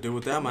I'm gonna have to do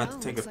with that. I'm gonna have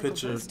to take a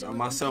picture of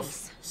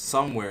myself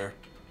somewhere.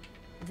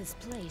 This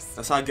place.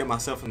 That's how I get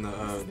myself in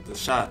the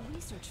shot.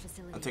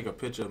 I take a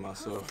picture of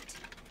myself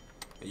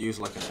and use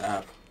like an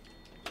app.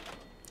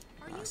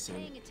 Are you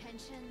paying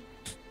attention?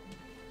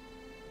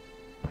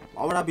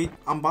 Why would I be?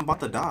 I'm about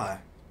to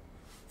die.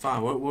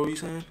 Fine. What were you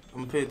saying? I'm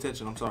gonna pay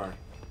attention. I'm sorry.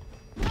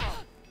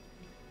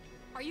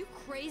 Are you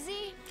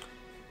crazy?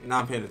 Now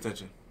I'm paying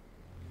attention.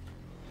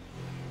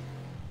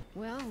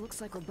 Well, looks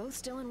like we're both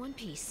still in one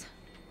piece.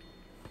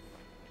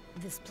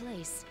 This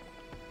place.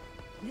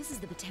 This is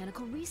the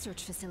Botanical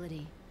Research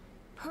Facility.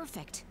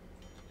 Perfect.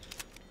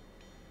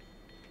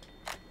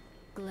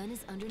 Glenn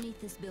is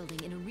underneath this building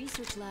in a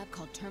research lab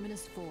called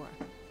Terminus 4.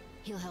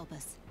 He'll help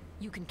us.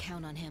 You can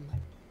count on him.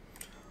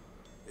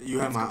 You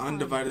have my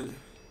undivided.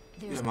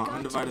 There's You have my got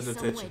undivided to be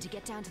some attention. way to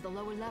get down to the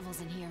lower levels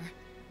in here.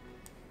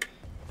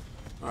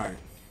 All right.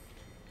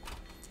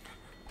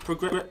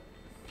 Progress.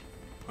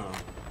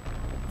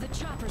 The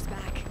chopper's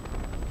back.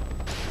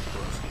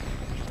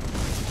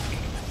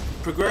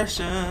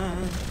 Progression.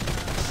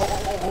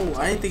 Oh!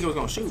 I didn't think it was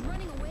gonna shoot.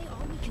 Running away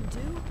all we can do?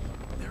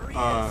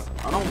 I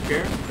don't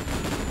care.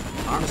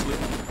 Honestly.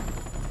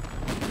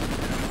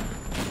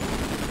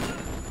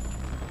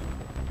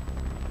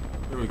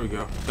 Here we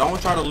go.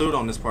 Don't try to loot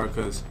on this part,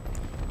 cause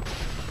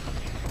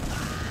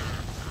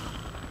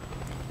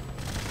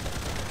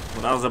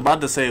what I was about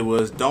to say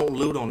was don't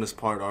loot on this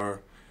part,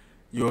 or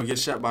you'll get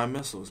shot by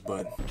missiles.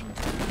 But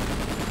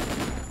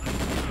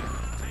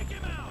Take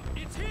him out.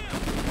 It's him.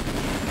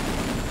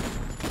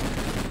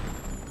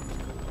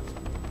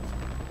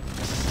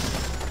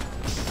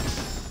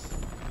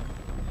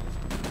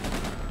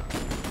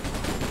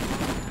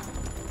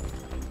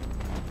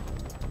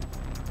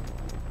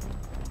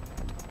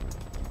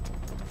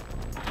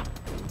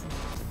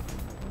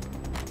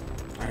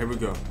 alright, here we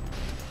go.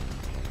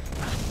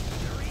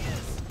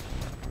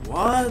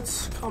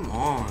 What? Come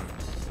on.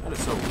 That is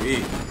so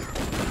weak.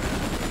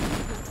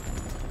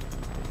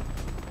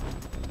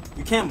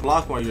 You can't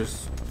block while you're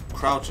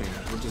crouching,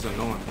 which is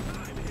annoying.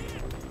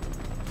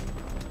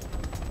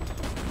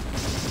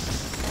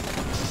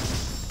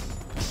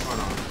 Hold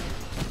on.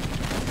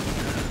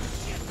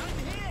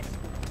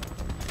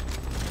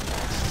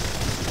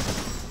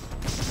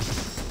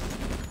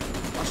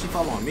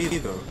 all on me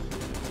though.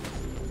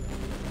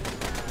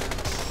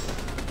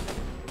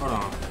 Hold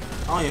on.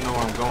 I don't even know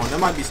where I'm going. There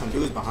might be some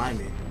dudes behind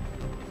me.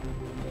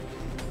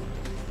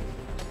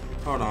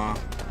 Hold on.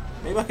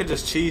 Maybe I could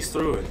just cheese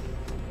through it.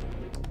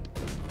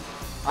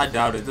 I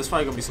doubt it. There's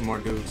probably gonna be some more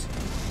dudes.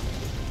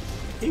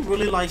 He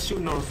really likes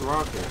shooting those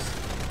rockets.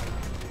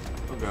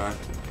 Oh god.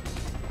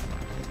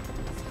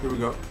 Here we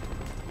go.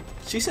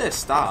 She said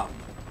stop.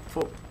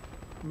 For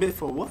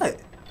what?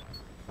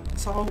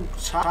 It's all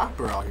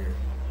chopper out here.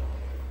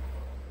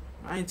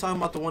 I ain't talking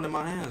about the one in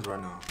my hands right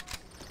now.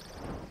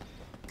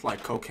 It's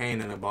like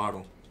cocaine in a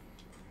bottle.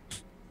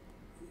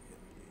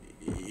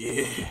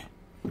 Yeah.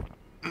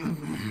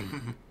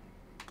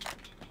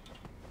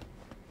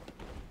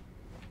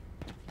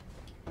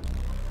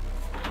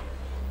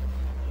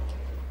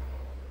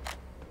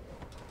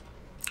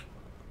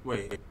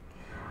 Wait.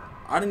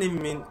 I didn't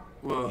even mean.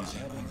 Well. He's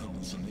having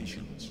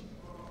hallucinations.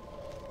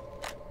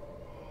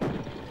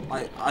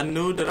 I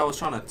knew that I was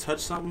trying to touch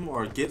something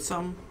or get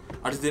something.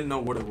 I just didn't know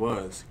what it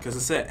was because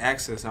it said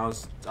access. And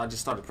I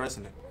just started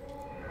pressing it.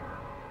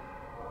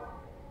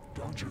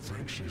 Don't you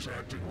think she's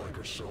acting like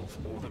herself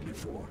more than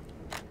before?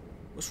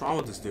 What's wrong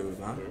with this dude,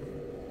 man?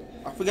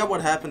 I forgot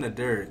what happened to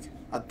Derek.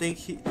 I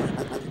think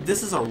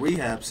this is a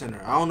rehab center.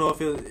 I don't know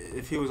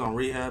if he was on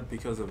rehab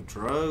because of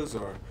drugs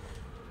or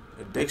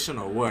addiction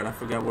or what. I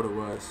forgot what it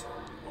was.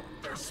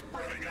 They're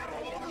spreading out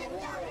all over the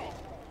world.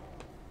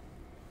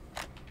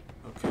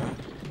 Okay.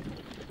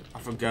 I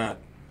forgot.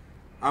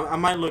 I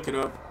might look it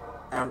up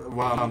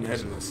while I'm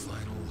editing this,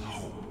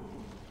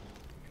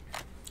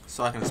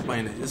 so I can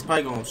explain it. It's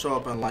probably gonna show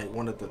up in like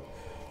one of the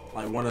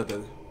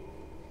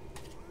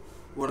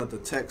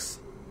texts.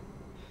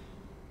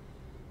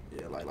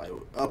 Yeah, like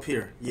up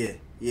here. Yeah.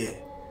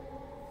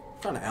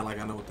 I'm trying to act like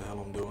I know what the hell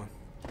I'm doing.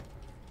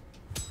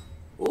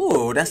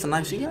 Ooh, that's the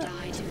knife she got.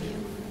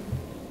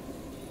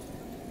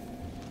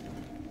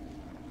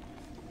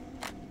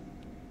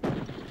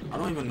 I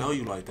don't even know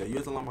you like that. You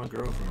have to like my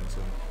girlfriend, so.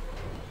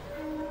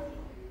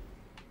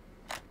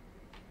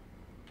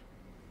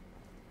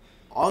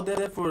 All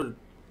that for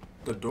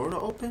the door to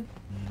open?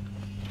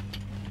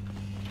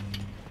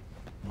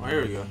 Oh,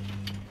 here we go.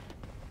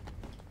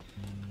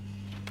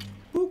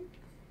 Boop.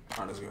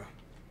 Alright, let's go.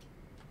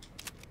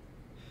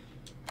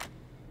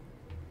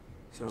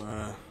 So,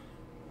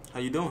 how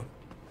you doing?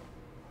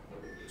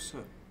 What's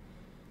up?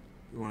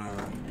 You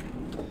wanna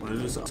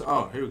do something?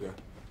 Oh, here we go.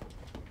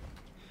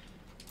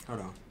 Hold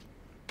on.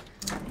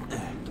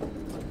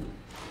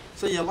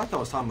 So yeah, like I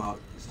was talking about,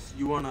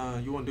 you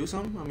wanna do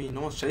something? I mean,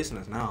 no one's chasing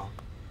us now.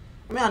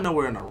 I mean, I know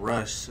we're in a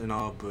rush and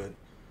all, but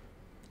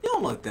you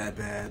don't look that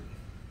bad,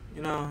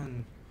 you know.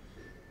 And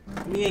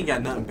we ain't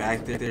got nothing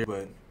back there,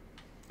 but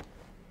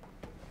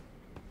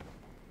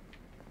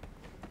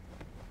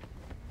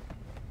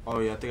oh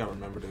yeah, I think I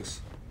remember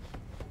this.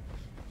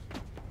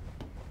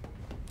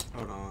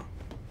 Hold on.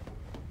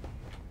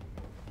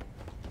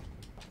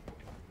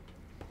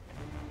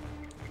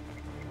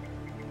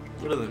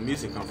 Where does the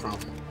music come from?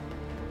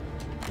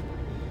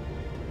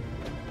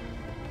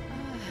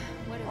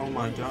 Oh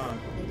my god.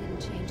 They didn't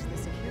change the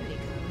security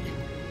code.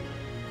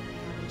 They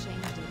haven't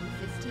changed it in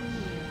 15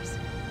 years.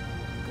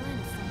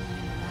 Glenn's somewhere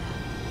in the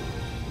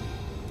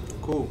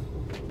lab. Cool.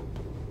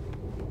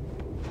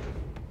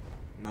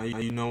 Now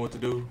you know what to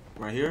do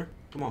right here?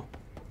 Come on.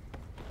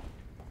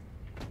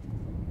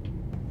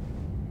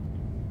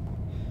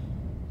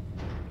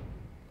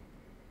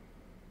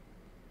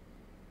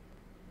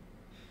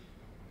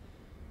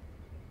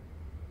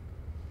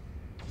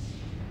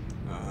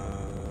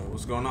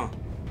 What's going on?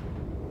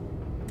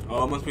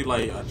 Oh, it must be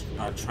like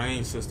a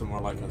train system or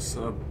like a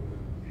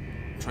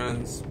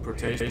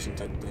transportation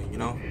type thing, you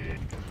know?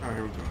 Alright,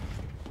 here we go.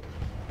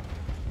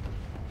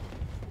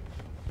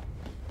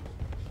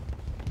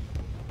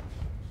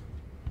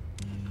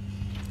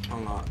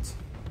 Unlocked.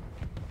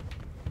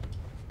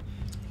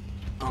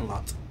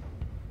 Unlocked.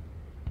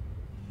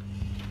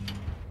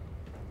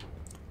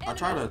 I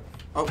try to.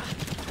 Oh.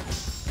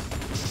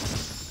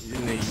 You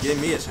didn't even give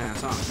me a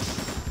chance, huh?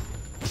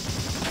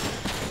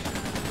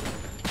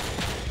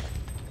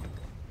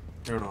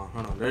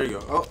 Hold on. There you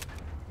go. Oh.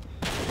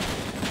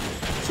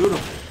 Shoot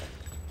him.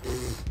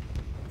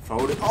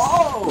 Fold it.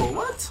 Oh,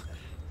 what?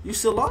 You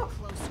still up?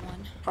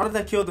 How did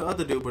that kill the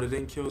other dude, but it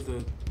didn't kill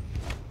the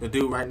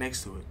dude right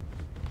next to it?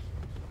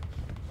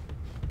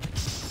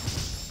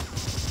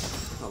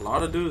 A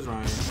lot of dudes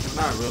right here.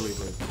 Not really,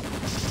 but.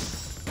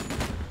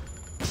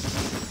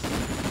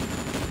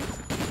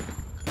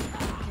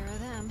 Take care of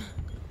them.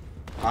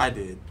 I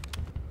did.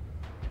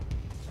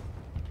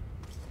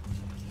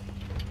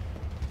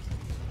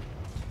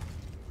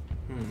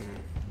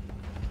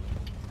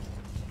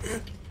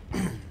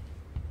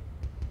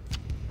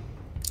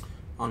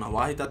 I don't know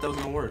why he thought that was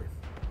gonna work.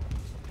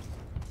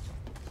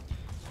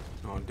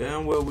 Oh,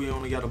 damn well we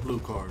only got a blue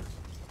card.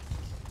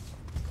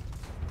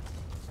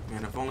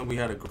 Man, if only we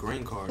had a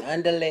green card.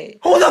 Underlay.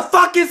 Who the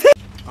fuck is he?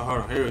 Oh,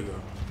 hold on, here we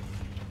go.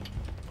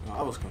 Oh,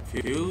 I was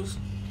confused.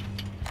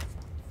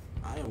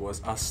 I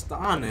was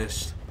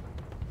astonished.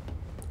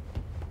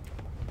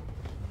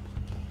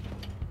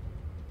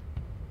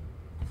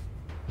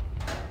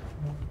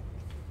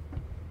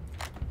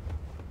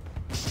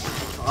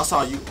 I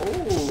saw you.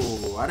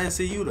 Oh, I didn't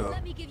see you though.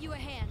 Let me give you a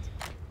hand.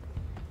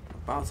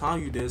 About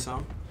time you did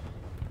something.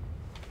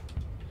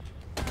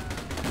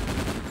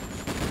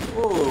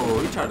 Oh,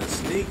 he tried to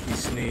sneak.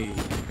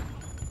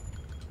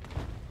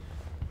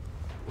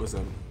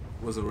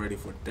 Wasn't ready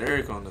for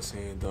Derek on the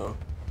scene though.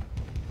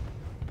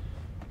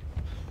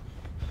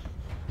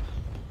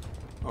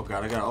 Oh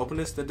god, I gotta open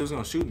this. That dude's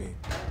gonna shoot me.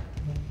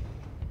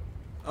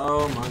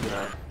 Oh my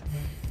god.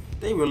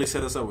 They really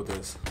set us up with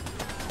this.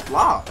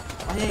 Block.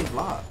 Why he ain't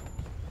block?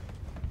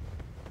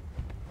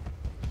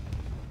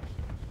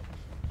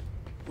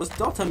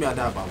 Don't tell me I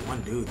died by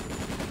one dude.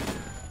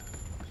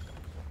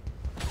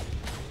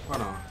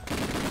 Hold on.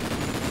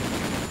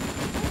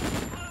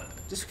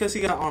 Just because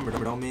he got armor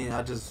don't mean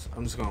I'm just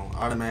gonna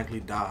automatically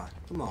die.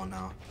 Come on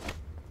now.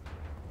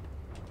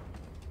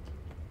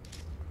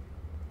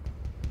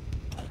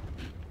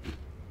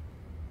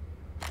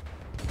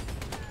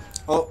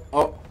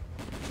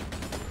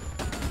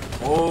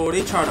 Oh,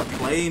 they try to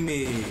play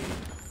me.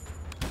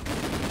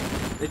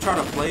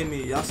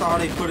 Y'all saw how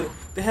they put it.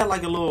 They had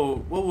like a little,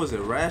 what was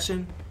it,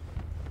 ration?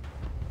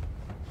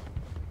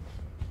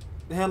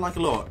 They had like a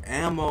little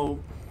ammo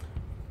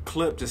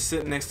clip just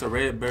sitting next to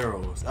red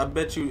barrels. I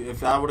bet you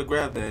if I would have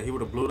grabbed that, he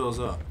would have blew those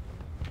up.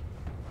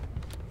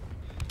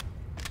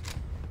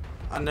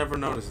 I never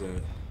noticed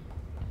that.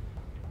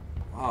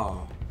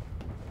 Oh.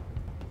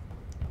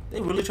 They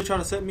really try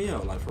to set me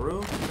up, like for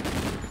real?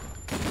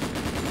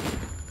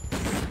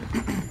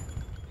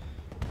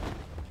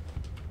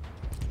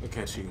 Look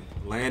at you,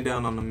 laying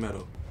down on the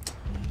metal.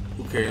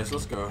 Who cares?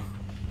 Let's go.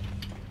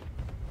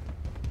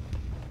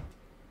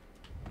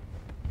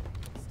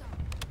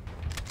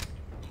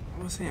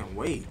 I was saying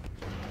wait.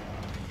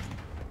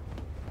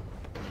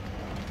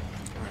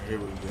 Alright, here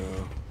we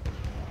go.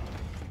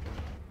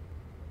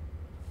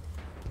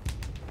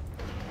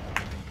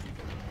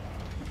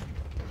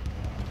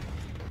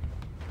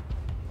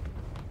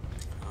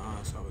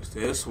 So it's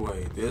this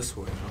way,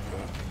 okay.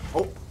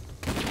 Oh!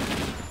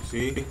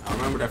 See? I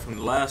remember that from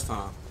the last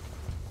time.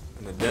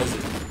 In the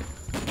desert.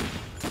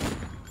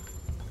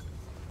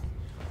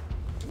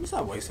 Let me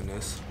stop wasting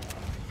this.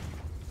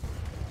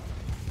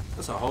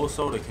 That's a whole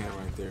soda can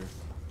right there.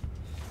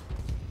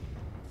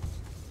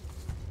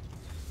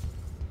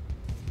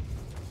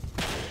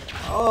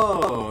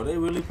 Oh, they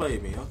really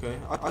played me. Okay,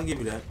 I'll give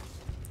you that.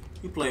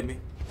 You played me.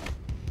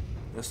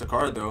 That's the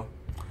card though.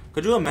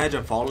 Could you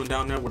imagine falling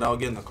down there without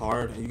getting the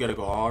card and you gotta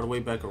go all the way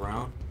back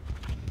around?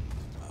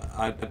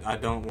 I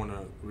don't want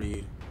to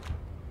read.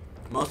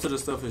 Most of the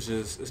stuff is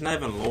it's not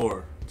even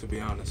lore, to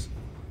be honest.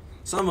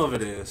 Some of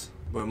it is,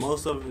 but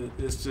most of it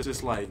is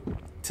just like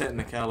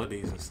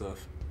technicalities and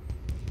stuff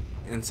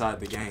inside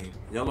the game.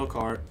 Yellow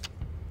card.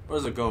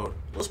 Where's the gold?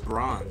 What's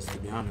bronze, to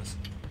be honest?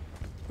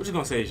 What you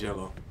gonna say is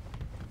yellow?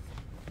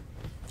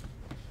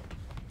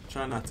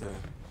 Try not to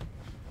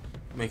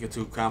make it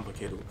too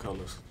complicated with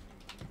colors.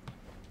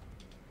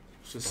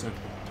 It's just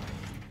simple.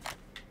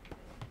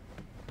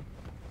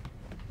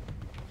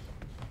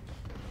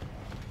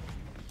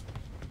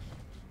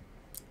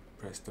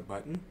 Press the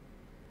button.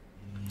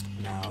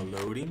 Now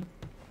loading.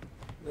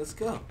 Let's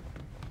go.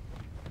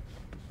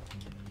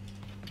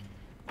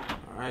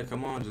 Alright,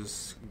 come on,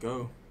 just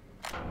go.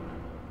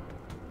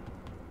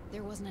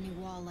 There wasn't any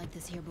wall like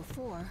this here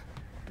before.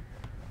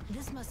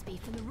 This must be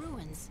from the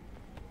ruins.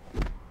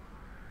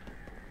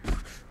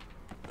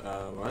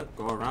 What?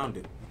 Go around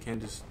it. You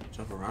can't just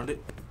jump around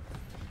it?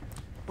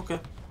 Okay.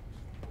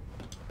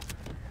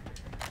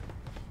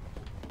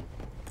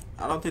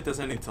 I don't think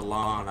there's any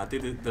Talon. I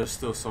think there's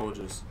still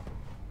soldiers.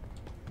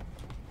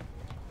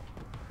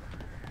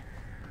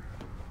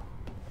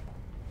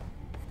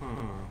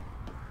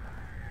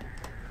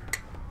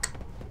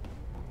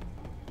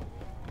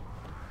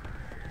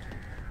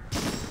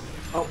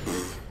 Oh,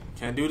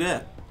 can't do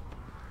that.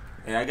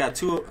 Hey, I got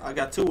two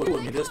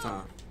with me this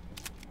time.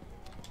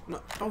 No,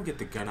 don't get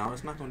the gun out.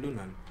 It's not gonna do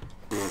nothing.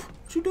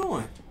 What you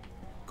doing?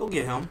 Go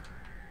get him.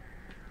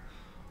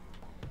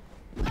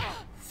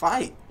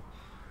 Fight.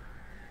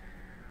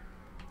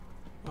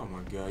 Oh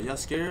my god, y'all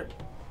scared?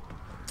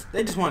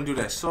 They just want to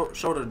do that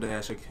shoulder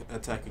dash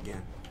attack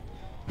again.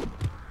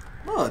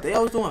 Look, they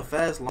always doing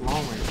fast, long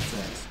range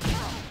attacks.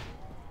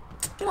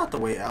 Get out the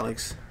way,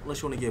 Alex.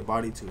 Unless you want to get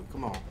body too.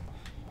 Come on.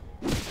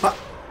 Ha!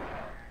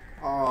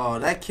 Oh,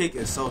 that kick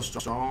is so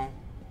strong.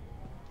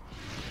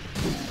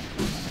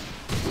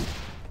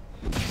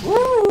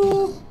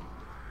 Woo!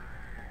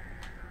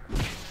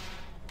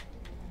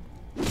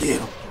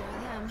 Get him.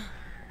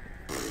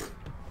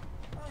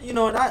 You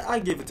know what? I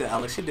give it to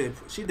Alex.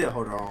 She did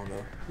hold her own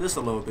though. Just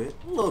a little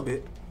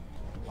bit.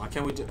 Why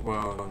can't we just?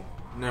 Well,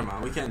 never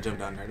mind. We can't jump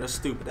down there. That's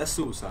stupid. That's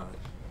suicide.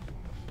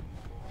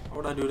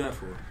 What would I do that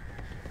for?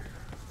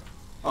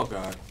 Oh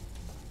god.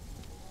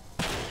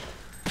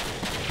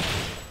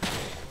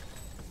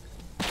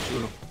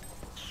 Shoot him.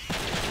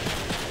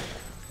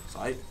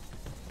 Sight.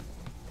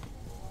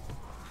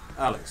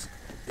 Alex,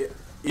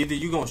 either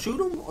you gonna shoot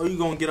him or you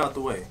gonna get out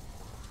the way.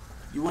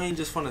 You ain't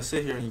just gonna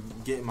sit here and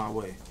get in my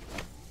way.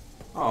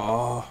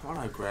 Oh, why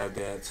did I grab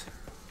that?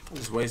 I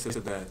just wasted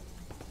that.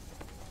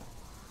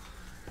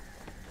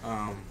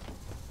 Are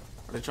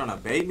they trying to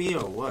bait me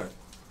or what?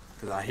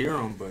 Cause I hear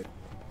them, but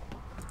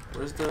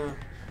where's the?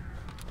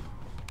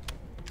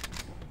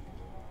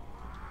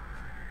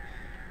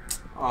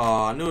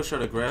 Oh, I knew I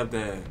should have grabbed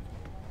that.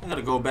 I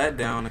gotta go back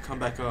down and come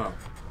back up.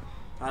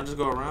 Can I just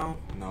go around?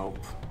 Nope.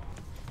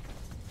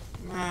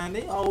 Man,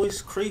 they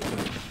always creeping.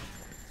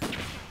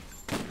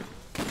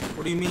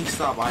 What do you mean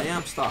stop? I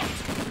am stopped.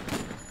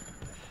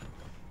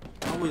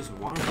 Always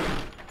wandering.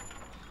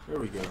 There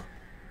we go.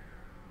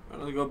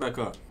 Let's go back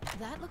up.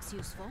 That looks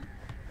useful.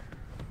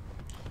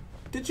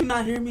 Did you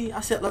not hear me?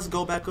 I said let's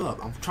go back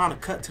up. I'm trying to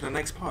cut to the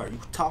next part. You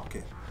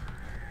talking.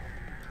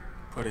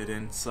 Put it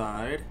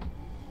inside.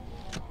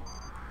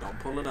 Don't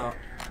pull it out.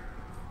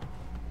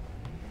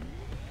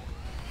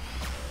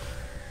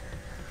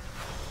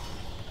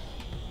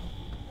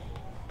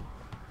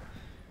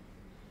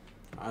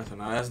 Alright, so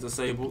now that's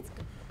disabled.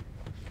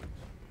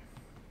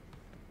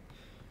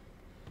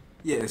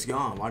 Yeah, it's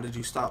gone. Why did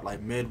you stop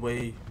like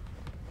midway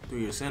through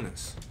your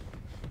sentence?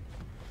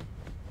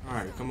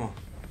 Alright, come on.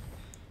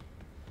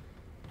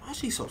 Why is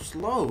she so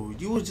slow?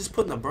 You was just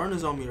putting the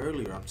burners on me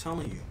earlier, I'm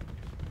telling you.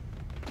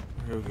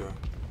 Here we go.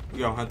 You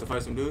gonna have to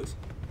fight some dudes?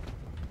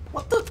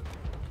 What the?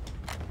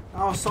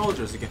 Oh,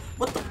 soldiers again.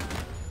 What the?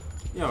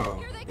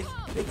 Yo,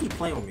 they keep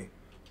playing with me.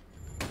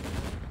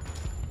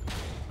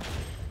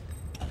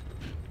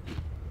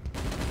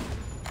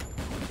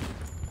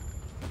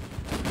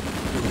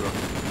 Here we go.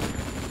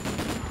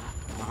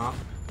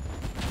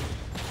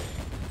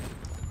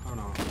 Hold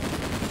on.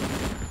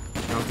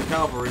 Comes the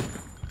cavalry.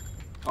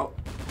 Oh.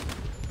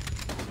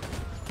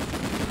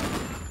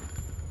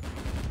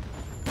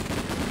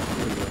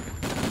 Here we go.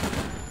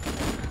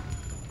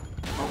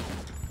 Oh.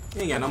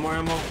 You ain't got no more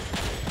ammo.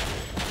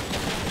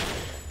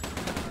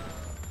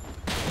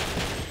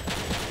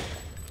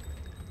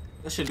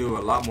 That should do a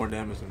lot more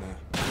damage than that.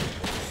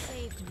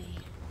 Saved me.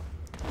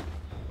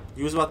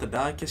 You was about to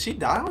die? Can she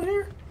die out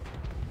here?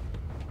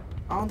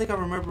 I don't think I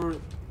remember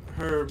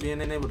her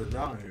being able to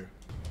die out here.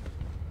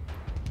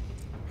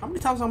 How many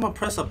times I'm gonna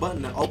press a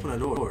button to open a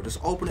door? Just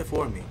open it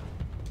for me.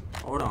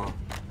 Hold on.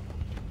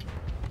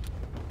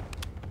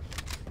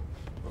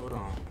 Hold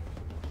on.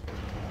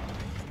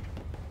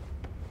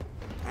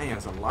 Dang,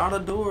 that's a lot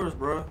of doors,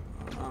 bro.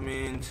 I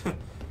mean,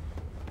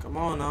 come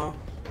on now.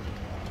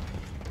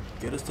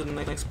 Get us to the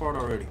next part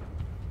already.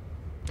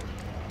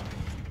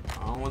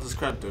 I don't want this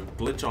crap to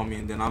glitch on me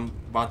and then I'm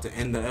about to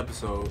end the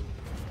episode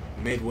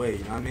midway,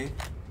 you know what I mean?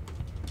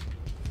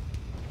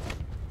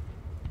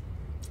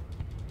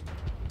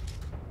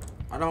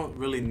 I don't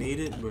really need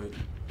it, but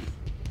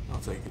I'll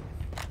take it.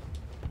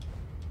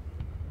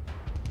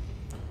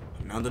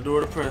 Another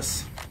door to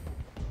press.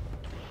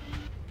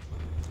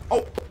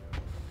 Oh!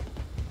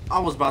 I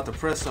was about to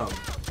press something.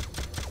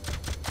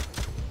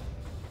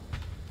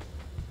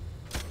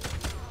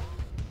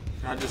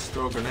 Can I just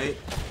throw a grenade?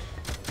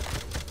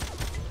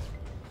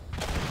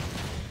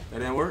 That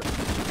didn't work.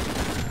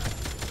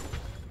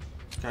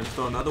 Can I just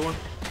throw another one?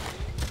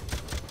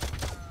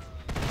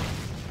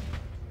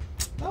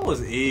 That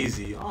was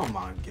easy. Oh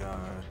my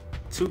god.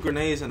 2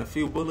 grenades and a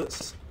few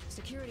bullets.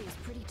 Security is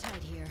pretty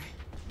tight here.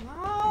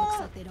 Looks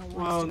like they don't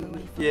want us to go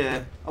any further.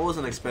 Yeah, I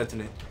wasn't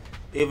expecting it.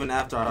 Even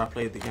after I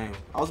played the game.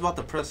 I was about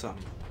to press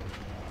something.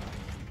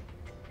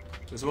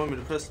 Does it want me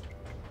to press?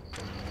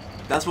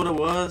 That's what it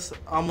was?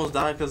 I almost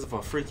died because of a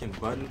freaking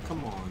button.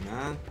 Come on,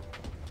 man.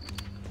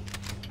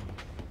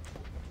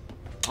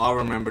 I'll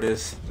remember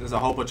this. There's a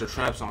whole bunch of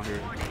traps on here.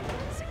 What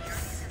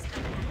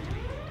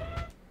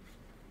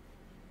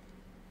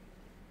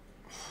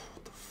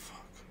the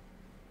fuck?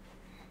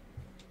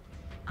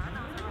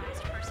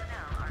 Unauthorized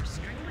personnel are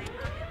strictly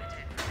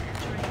prohibited from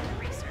entering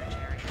the research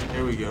area.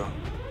 Here we go.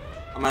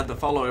 I'm gonna have to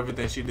follow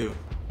everything she do.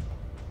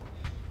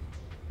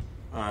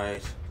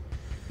 Alright.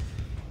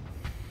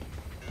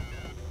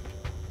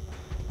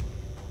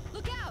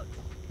 Look out!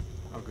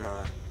 Oh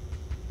god.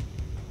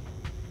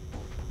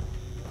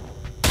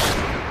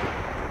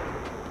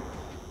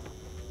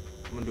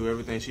 I'm gonna do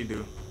everything she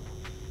do.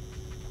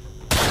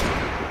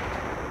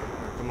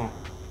 Right, come on.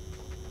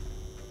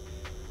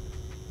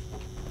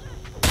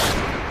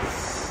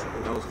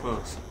 Oh, that was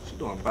close. She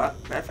doing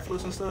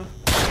backflips and stuff.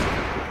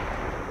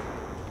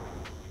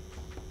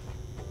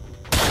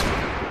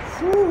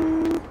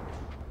 Woo.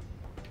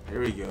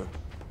 Here we go.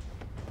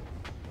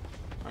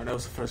 Alright, that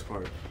was the first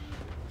part.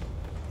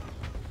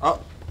 Oh,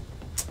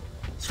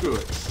 screw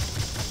it.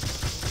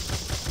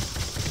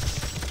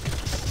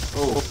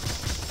 Oh,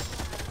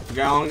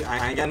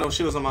 I ain't got no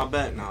shields on my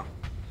back now.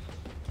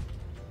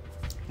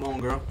 Come on,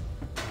 girl.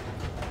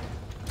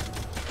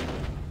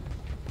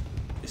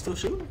 You still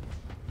shooting?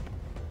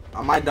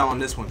 I might die on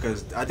this one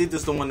because I think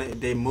this is the one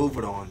that they move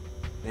it on.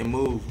 They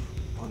move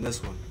on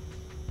this one.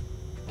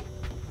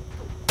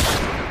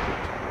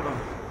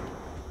 Oh,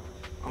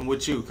 I'm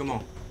with you. Come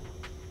on.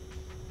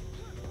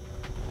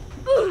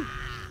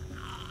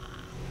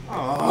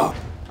 Oh,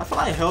 I feel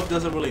like health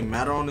doesn't really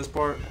matter on this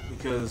part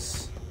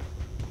because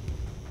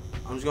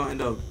I'm just gonna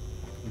end up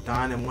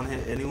dying in one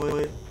hit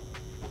anyway.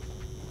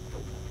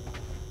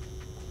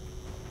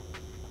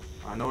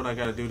 I know what I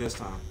gotta do this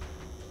time.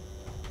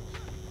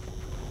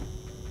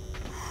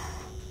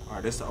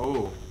 Alright, this.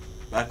 Oh,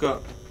 back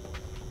up.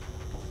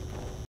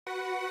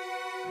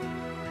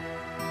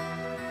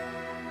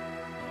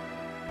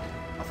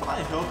 I feel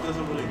like health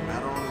doesn't really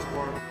matter on this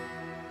part.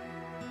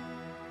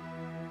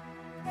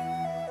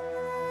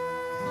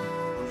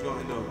 I'm just gonna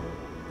end up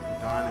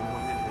dying in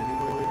one hit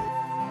anyway.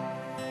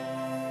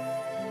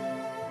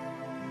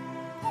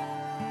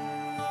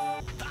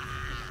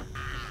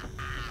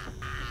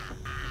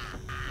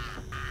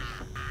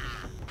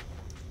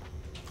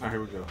 Alright,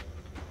 here we go.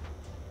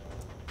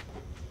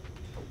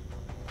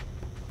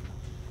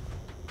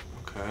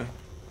 Okay.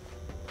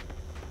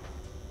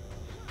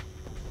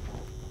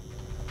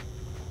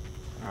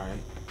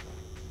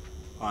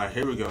 Alright,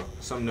 here we go.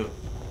 Something new.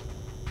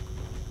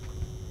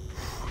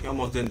 He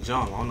almost didn't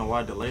jump. I don't know why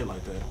I delayed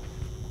like that.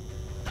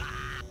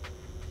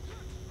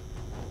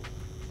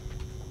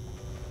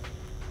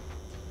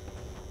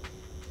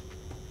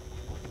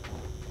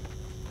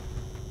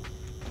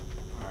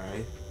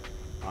 Alright.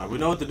 Alright, we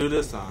know what to do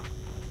this time.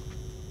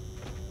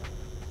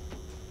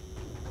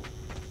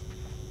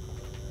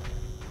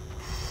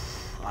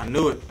 I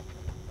knew it.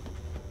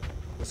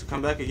 Does it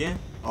come back again?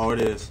 Oh,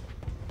 it is.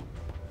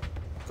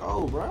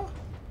 Go, bro.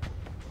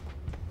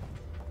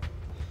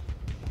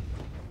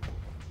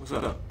 What's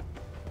up?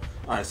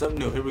 Alright, something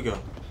new. Here we go.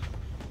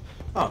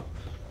 Oh,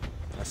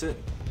 that's it.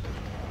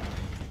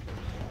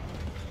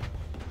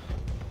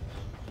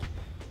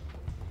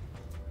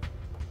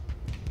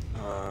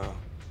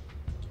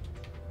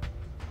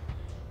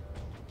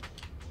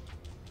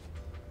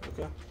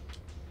 Okay.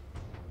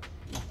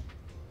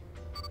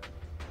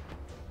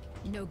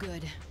 No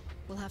good.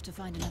 We'll have to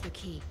find another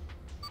key.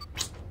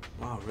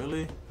 Wow,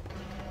 really?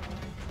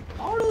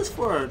 All this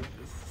for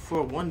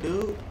one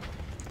dude?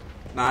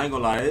 Nah, I ain't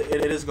gonna lie.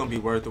 It is gonna be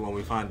worth it when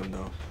we find him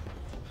though,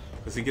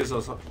 cause he gives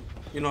us.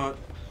 You know what?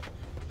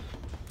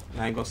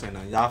 Nah, I ain't gonna say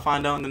nothing. Y'all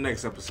find out in the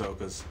next episode,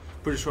 cause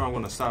pretty sure I'm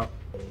gonna stop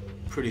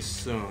pretty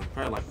soon.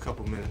 Probably like a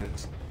couple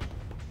minutes.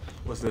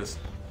 What's this?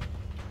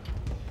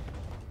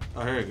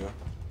 Oh, here you go.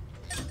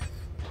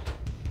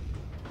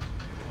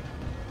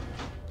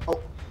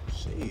 Oh,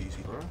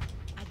 jeez, bro.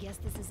 I guess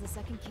this is the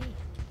second key.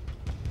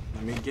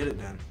 Let me get it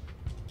then.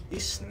 He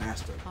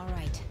snatched it. All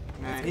right.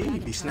 Man, he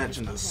be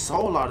snatching the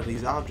soul out of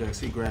these objects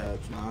he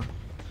grabs, man.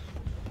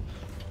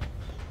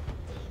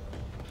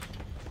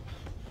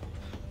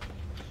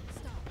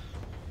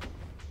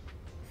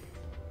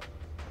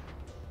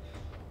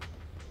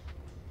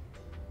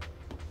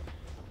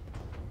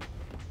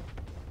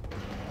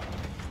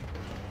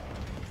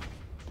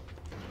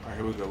 Alright,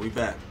 here we go. We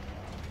back.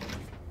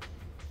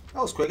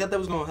 That was quick. I thought I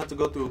was going to have to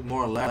go through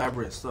more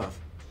elaborate stuff.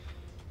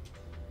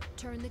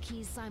 Turn the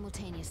keys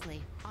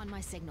simultaneously on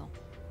my signal.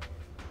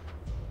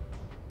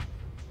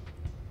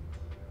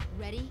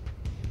 Ready?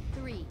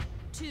 3,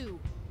 2,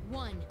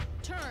 1,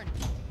 turn.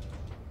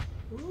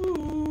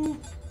 Ooh.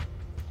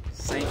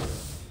 Sync.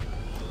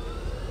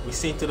 We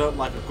synced it up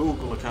like a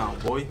Google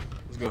account, boy.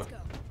 Let's go.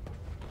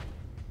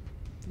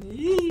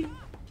 Yee.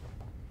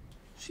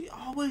 She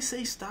always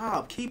say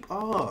stop. Keep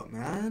up,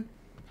 man.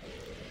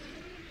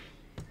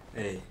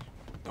 Hey,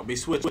 don't be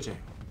switching.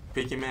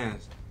 Pick your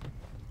mans.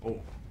 Oh.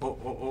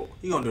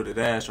 He gonna do the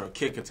dash or a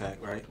kick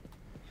attack, right?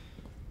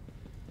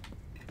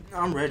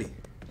 I'm ready.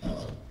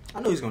 I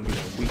know he's gonna do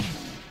that weak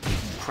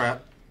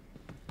crap.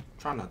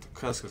 Try not to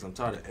cuss because I'm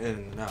tired of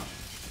editing it out.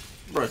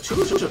 Bro,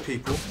 choose your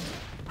people.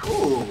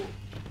 Ooh.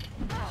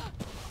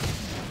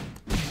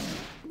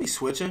 Be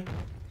switching.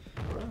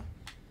 Bruh.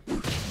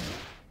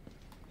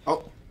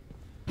 Oh.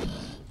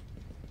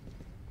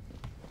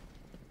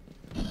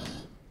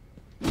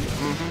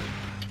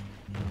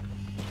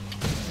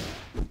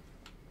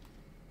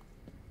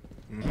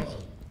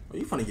 Oh,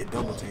 you finna get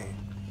double teamed.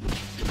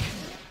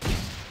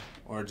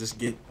 Or just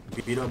get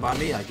beat up by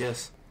me, I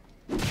guess.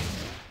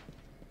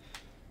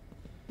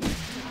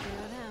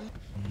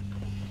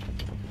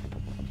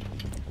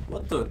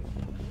 What the?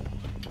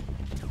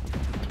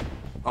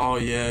 Oh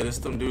yeah, this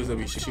them dudes that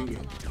be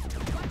shooting.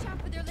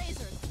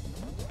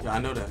 Yeah, I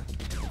know that.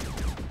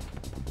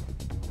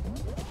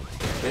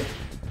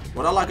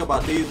 What I like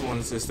about these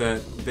ones is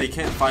that they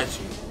can't fight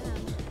you,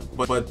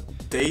 but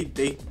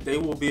they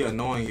will be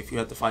annoying if you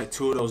have to fight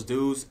two of those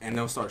dudes and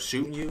they'll start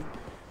shooting you.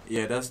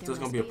 Yeah, that's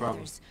gonna be a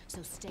problem.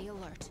 So stay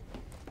alert.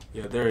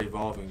 Yeah, they're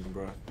evolving,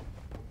 bro.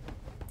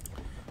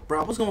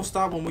 Bro, I was gonna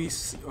stop when we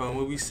see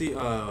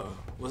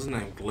what's his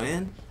name,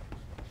 Glenn,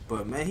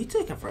 but man, he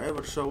taking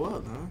forever to show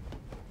up, man.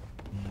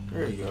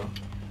 There you go.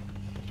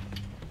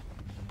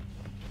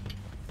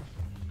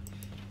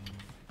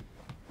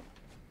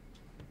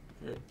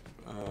 Here,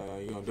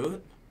 you gonna do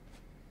it?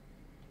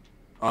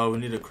 Oh, we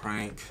need a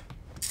crank.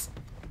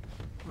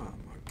 Oh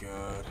my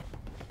god.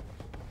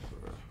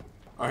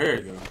 Oh, here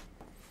you go.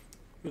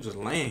 You're just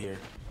laying here.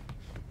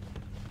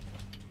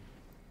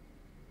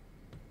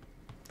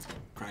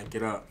 Crank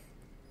it up.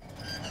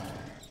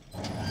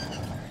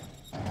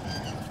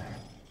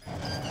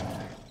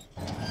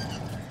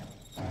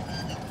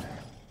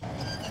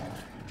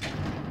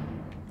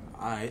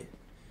 Alright.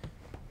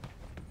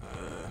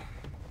 Here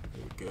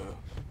we go.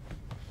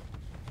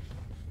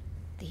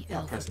 The Yeah,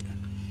 alpha. press it.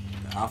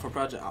 The alpha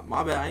project.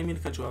 My bad. I ain't mean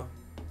to cut you off.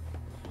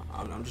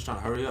 I'm just trying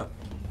to hurry up.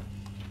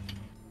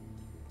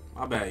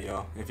 My bad,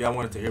 y'all. If y'all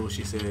wanted to hear what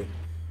she said,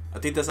 I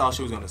think that's all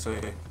she was gonna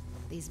say.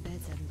 These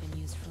beds haven't been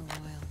used for a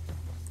while.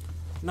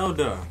 No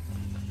duh.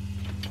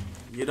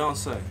 You don't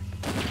say.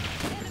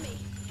 Enemy.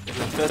 It's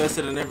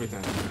infested and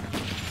everything.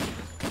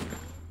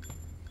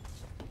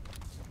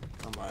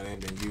 Somebody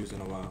ain't been used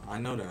in a while. I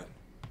know that.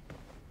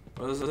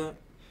 What is that?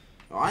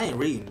 Oh, I ain't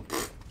reading.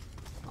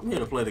 I'm here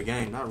to play the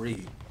game, not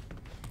read.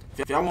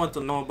 If y'all want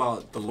to know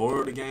about the lore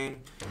of the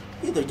game,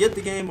 either get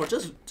the game or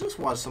just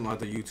watch some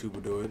other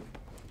YouTuber do it.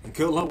 And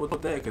good luck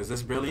with that, because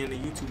there's barely any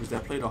YouTubers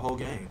that play the whole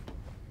game.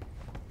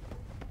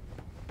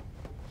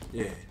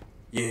 Yeah.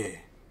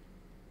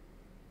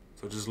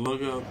 So just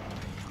look up.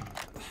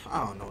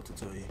 I don't know what to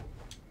tell you.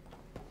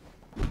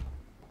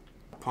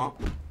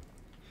 Pump.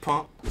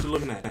 What you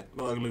looking at?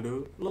 Little ugly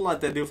dude. Look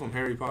like that dude from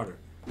Harry Potter.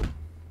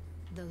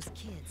 Those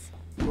kids.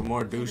 But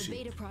more They're the douchey.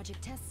 beta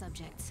project test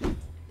subjects.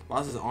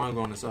 Why is his arm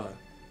going inside?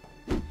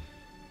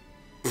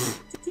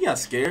 He got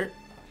scared.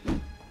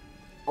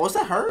 Oh, is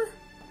that her?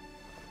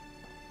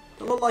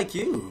 That look like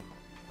you.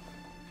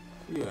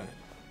 Yeah.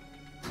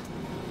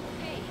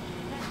 Hey,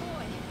 that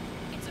boy.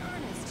 It's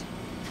Ernest.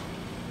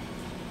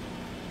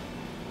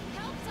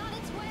 Help's on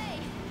its way.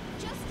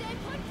 Just stay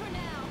put for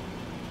now.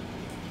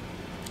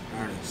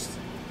 Ernest.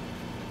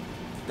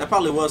 That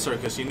probably was her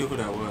because she knew who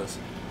that was.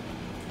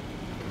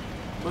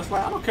 But it's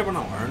like, I don't care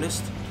about no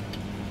Ernest.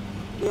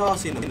 We all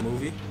seen the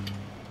movie.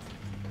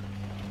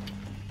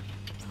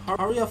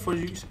 Hurry up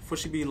before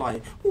she be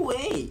like,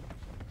 wait.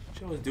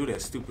 She always do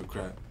that stupid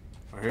crap.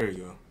 Oh, here you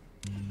go.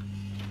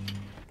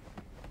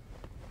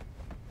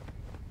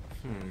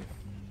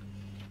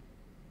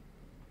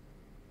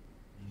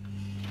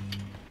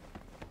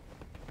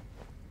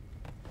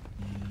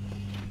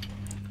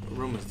 What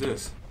room is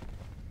this?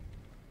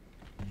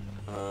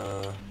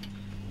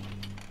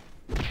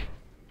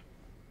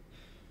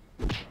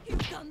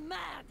 You've gone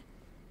mad.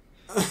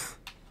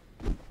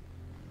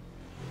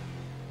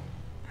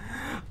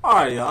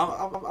 Alright,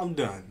 y'all. I'm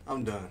done.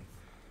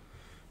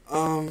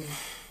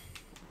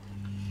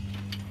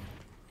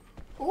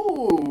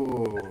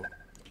 Ooh.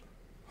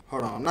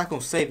 Hold on. I'm not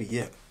gonna save it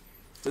yet.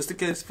 Just in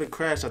case if it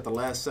crashed at the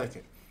last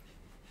second.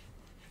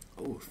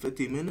 Ooh,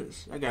 50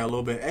 minutes. I got a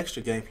little bit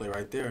extra gameplay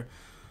right there.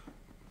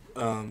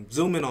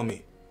 Zoom in on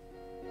me.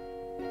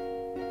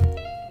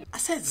 I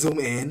said zoom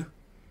in.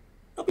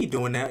 Don't be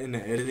doing that in the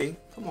editing.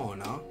 Come on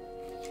now.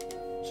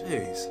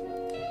 Jeez.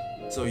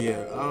 So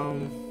yeah,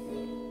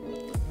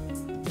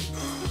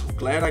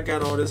 glad I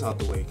got all this out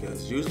the way,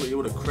 because usually it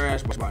would have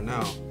crashed by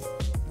now.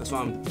 That's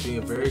why I'm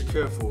being very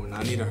careful, and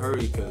I need to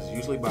hurry, because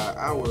usually by an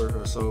hour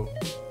or so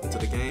into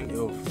the game,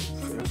 it'll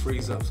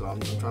freeze up. So I'm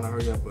trying to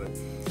hurry up. But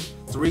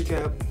to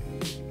recap,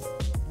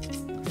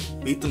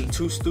 beat them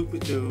 2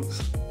 stupid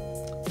dudes,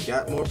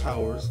 got more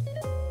powers,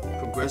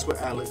 progressed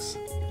with Alex.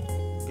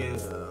 Again,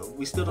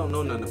 we still don't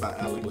know nothing about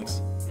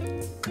Alex.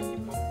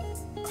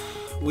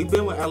 We've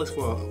been with Alex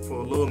for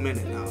a little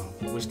minute now,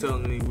 which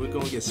telling me we're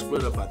gonna get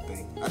split up. I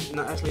think.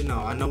 No,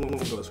 I know when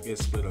we're gonna get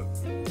split up.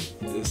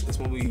 It's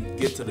when we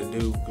get to the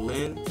dude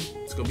Glenn.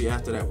 It's gonna be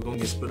after that. We're gonna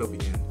get split up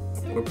again.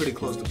 We're pretty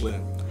close to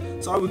Glenn.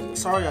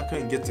 Sorry I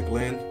couldn't get to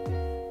Glenn.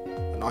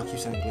 And I keep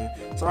saying Glenn.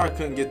 Sorry I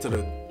couldn't get to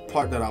the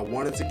part that I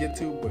wanted to get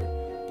to, but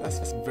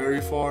that's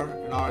very far,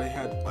 and I already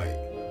had like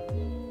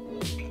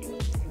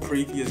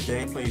previous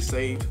gameplay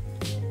saved.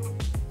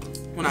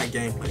 Well, not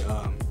gameplay.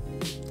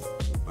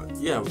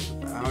 Yeah,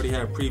 I already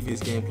had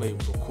previous gameplay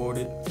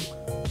recorded.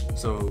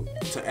 So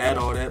to add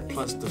all that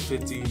plus the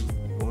 52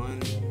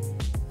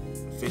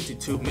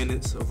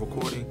 minutes of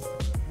recording,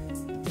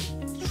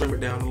 trim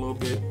it down a little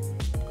bit.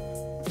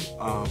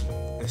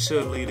 It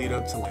should lead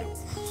up to like,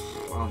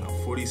 I don't know,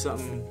 40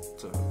 something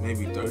to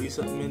maybe 30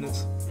 something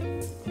minutes,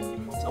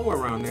 somewhere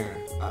around there.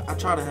 I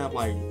try to have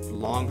like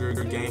longer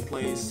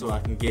gameplays so I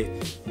can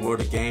get more of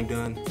the game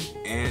done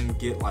and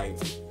get like,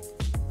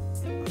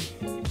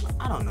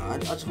 I don't know, I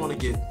just want to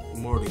get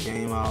more of the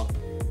game out,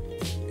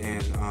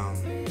 and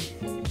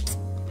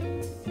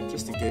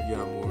just to give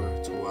y'all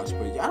more to watch.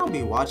 But y'all don't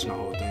be watching the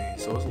whole thing,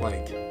 so it's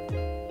like,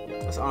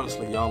 that's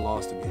honestly y'all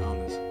lost, to be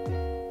honest.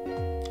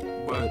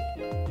 But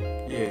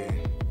yeah,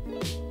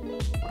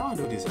 why do I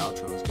do these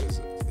outros? Cause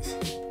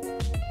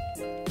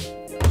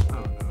I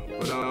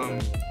don't know.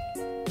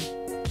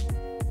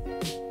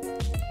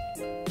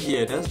 But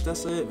yeah,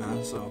 that's it,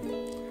 man. So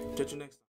catch you next time.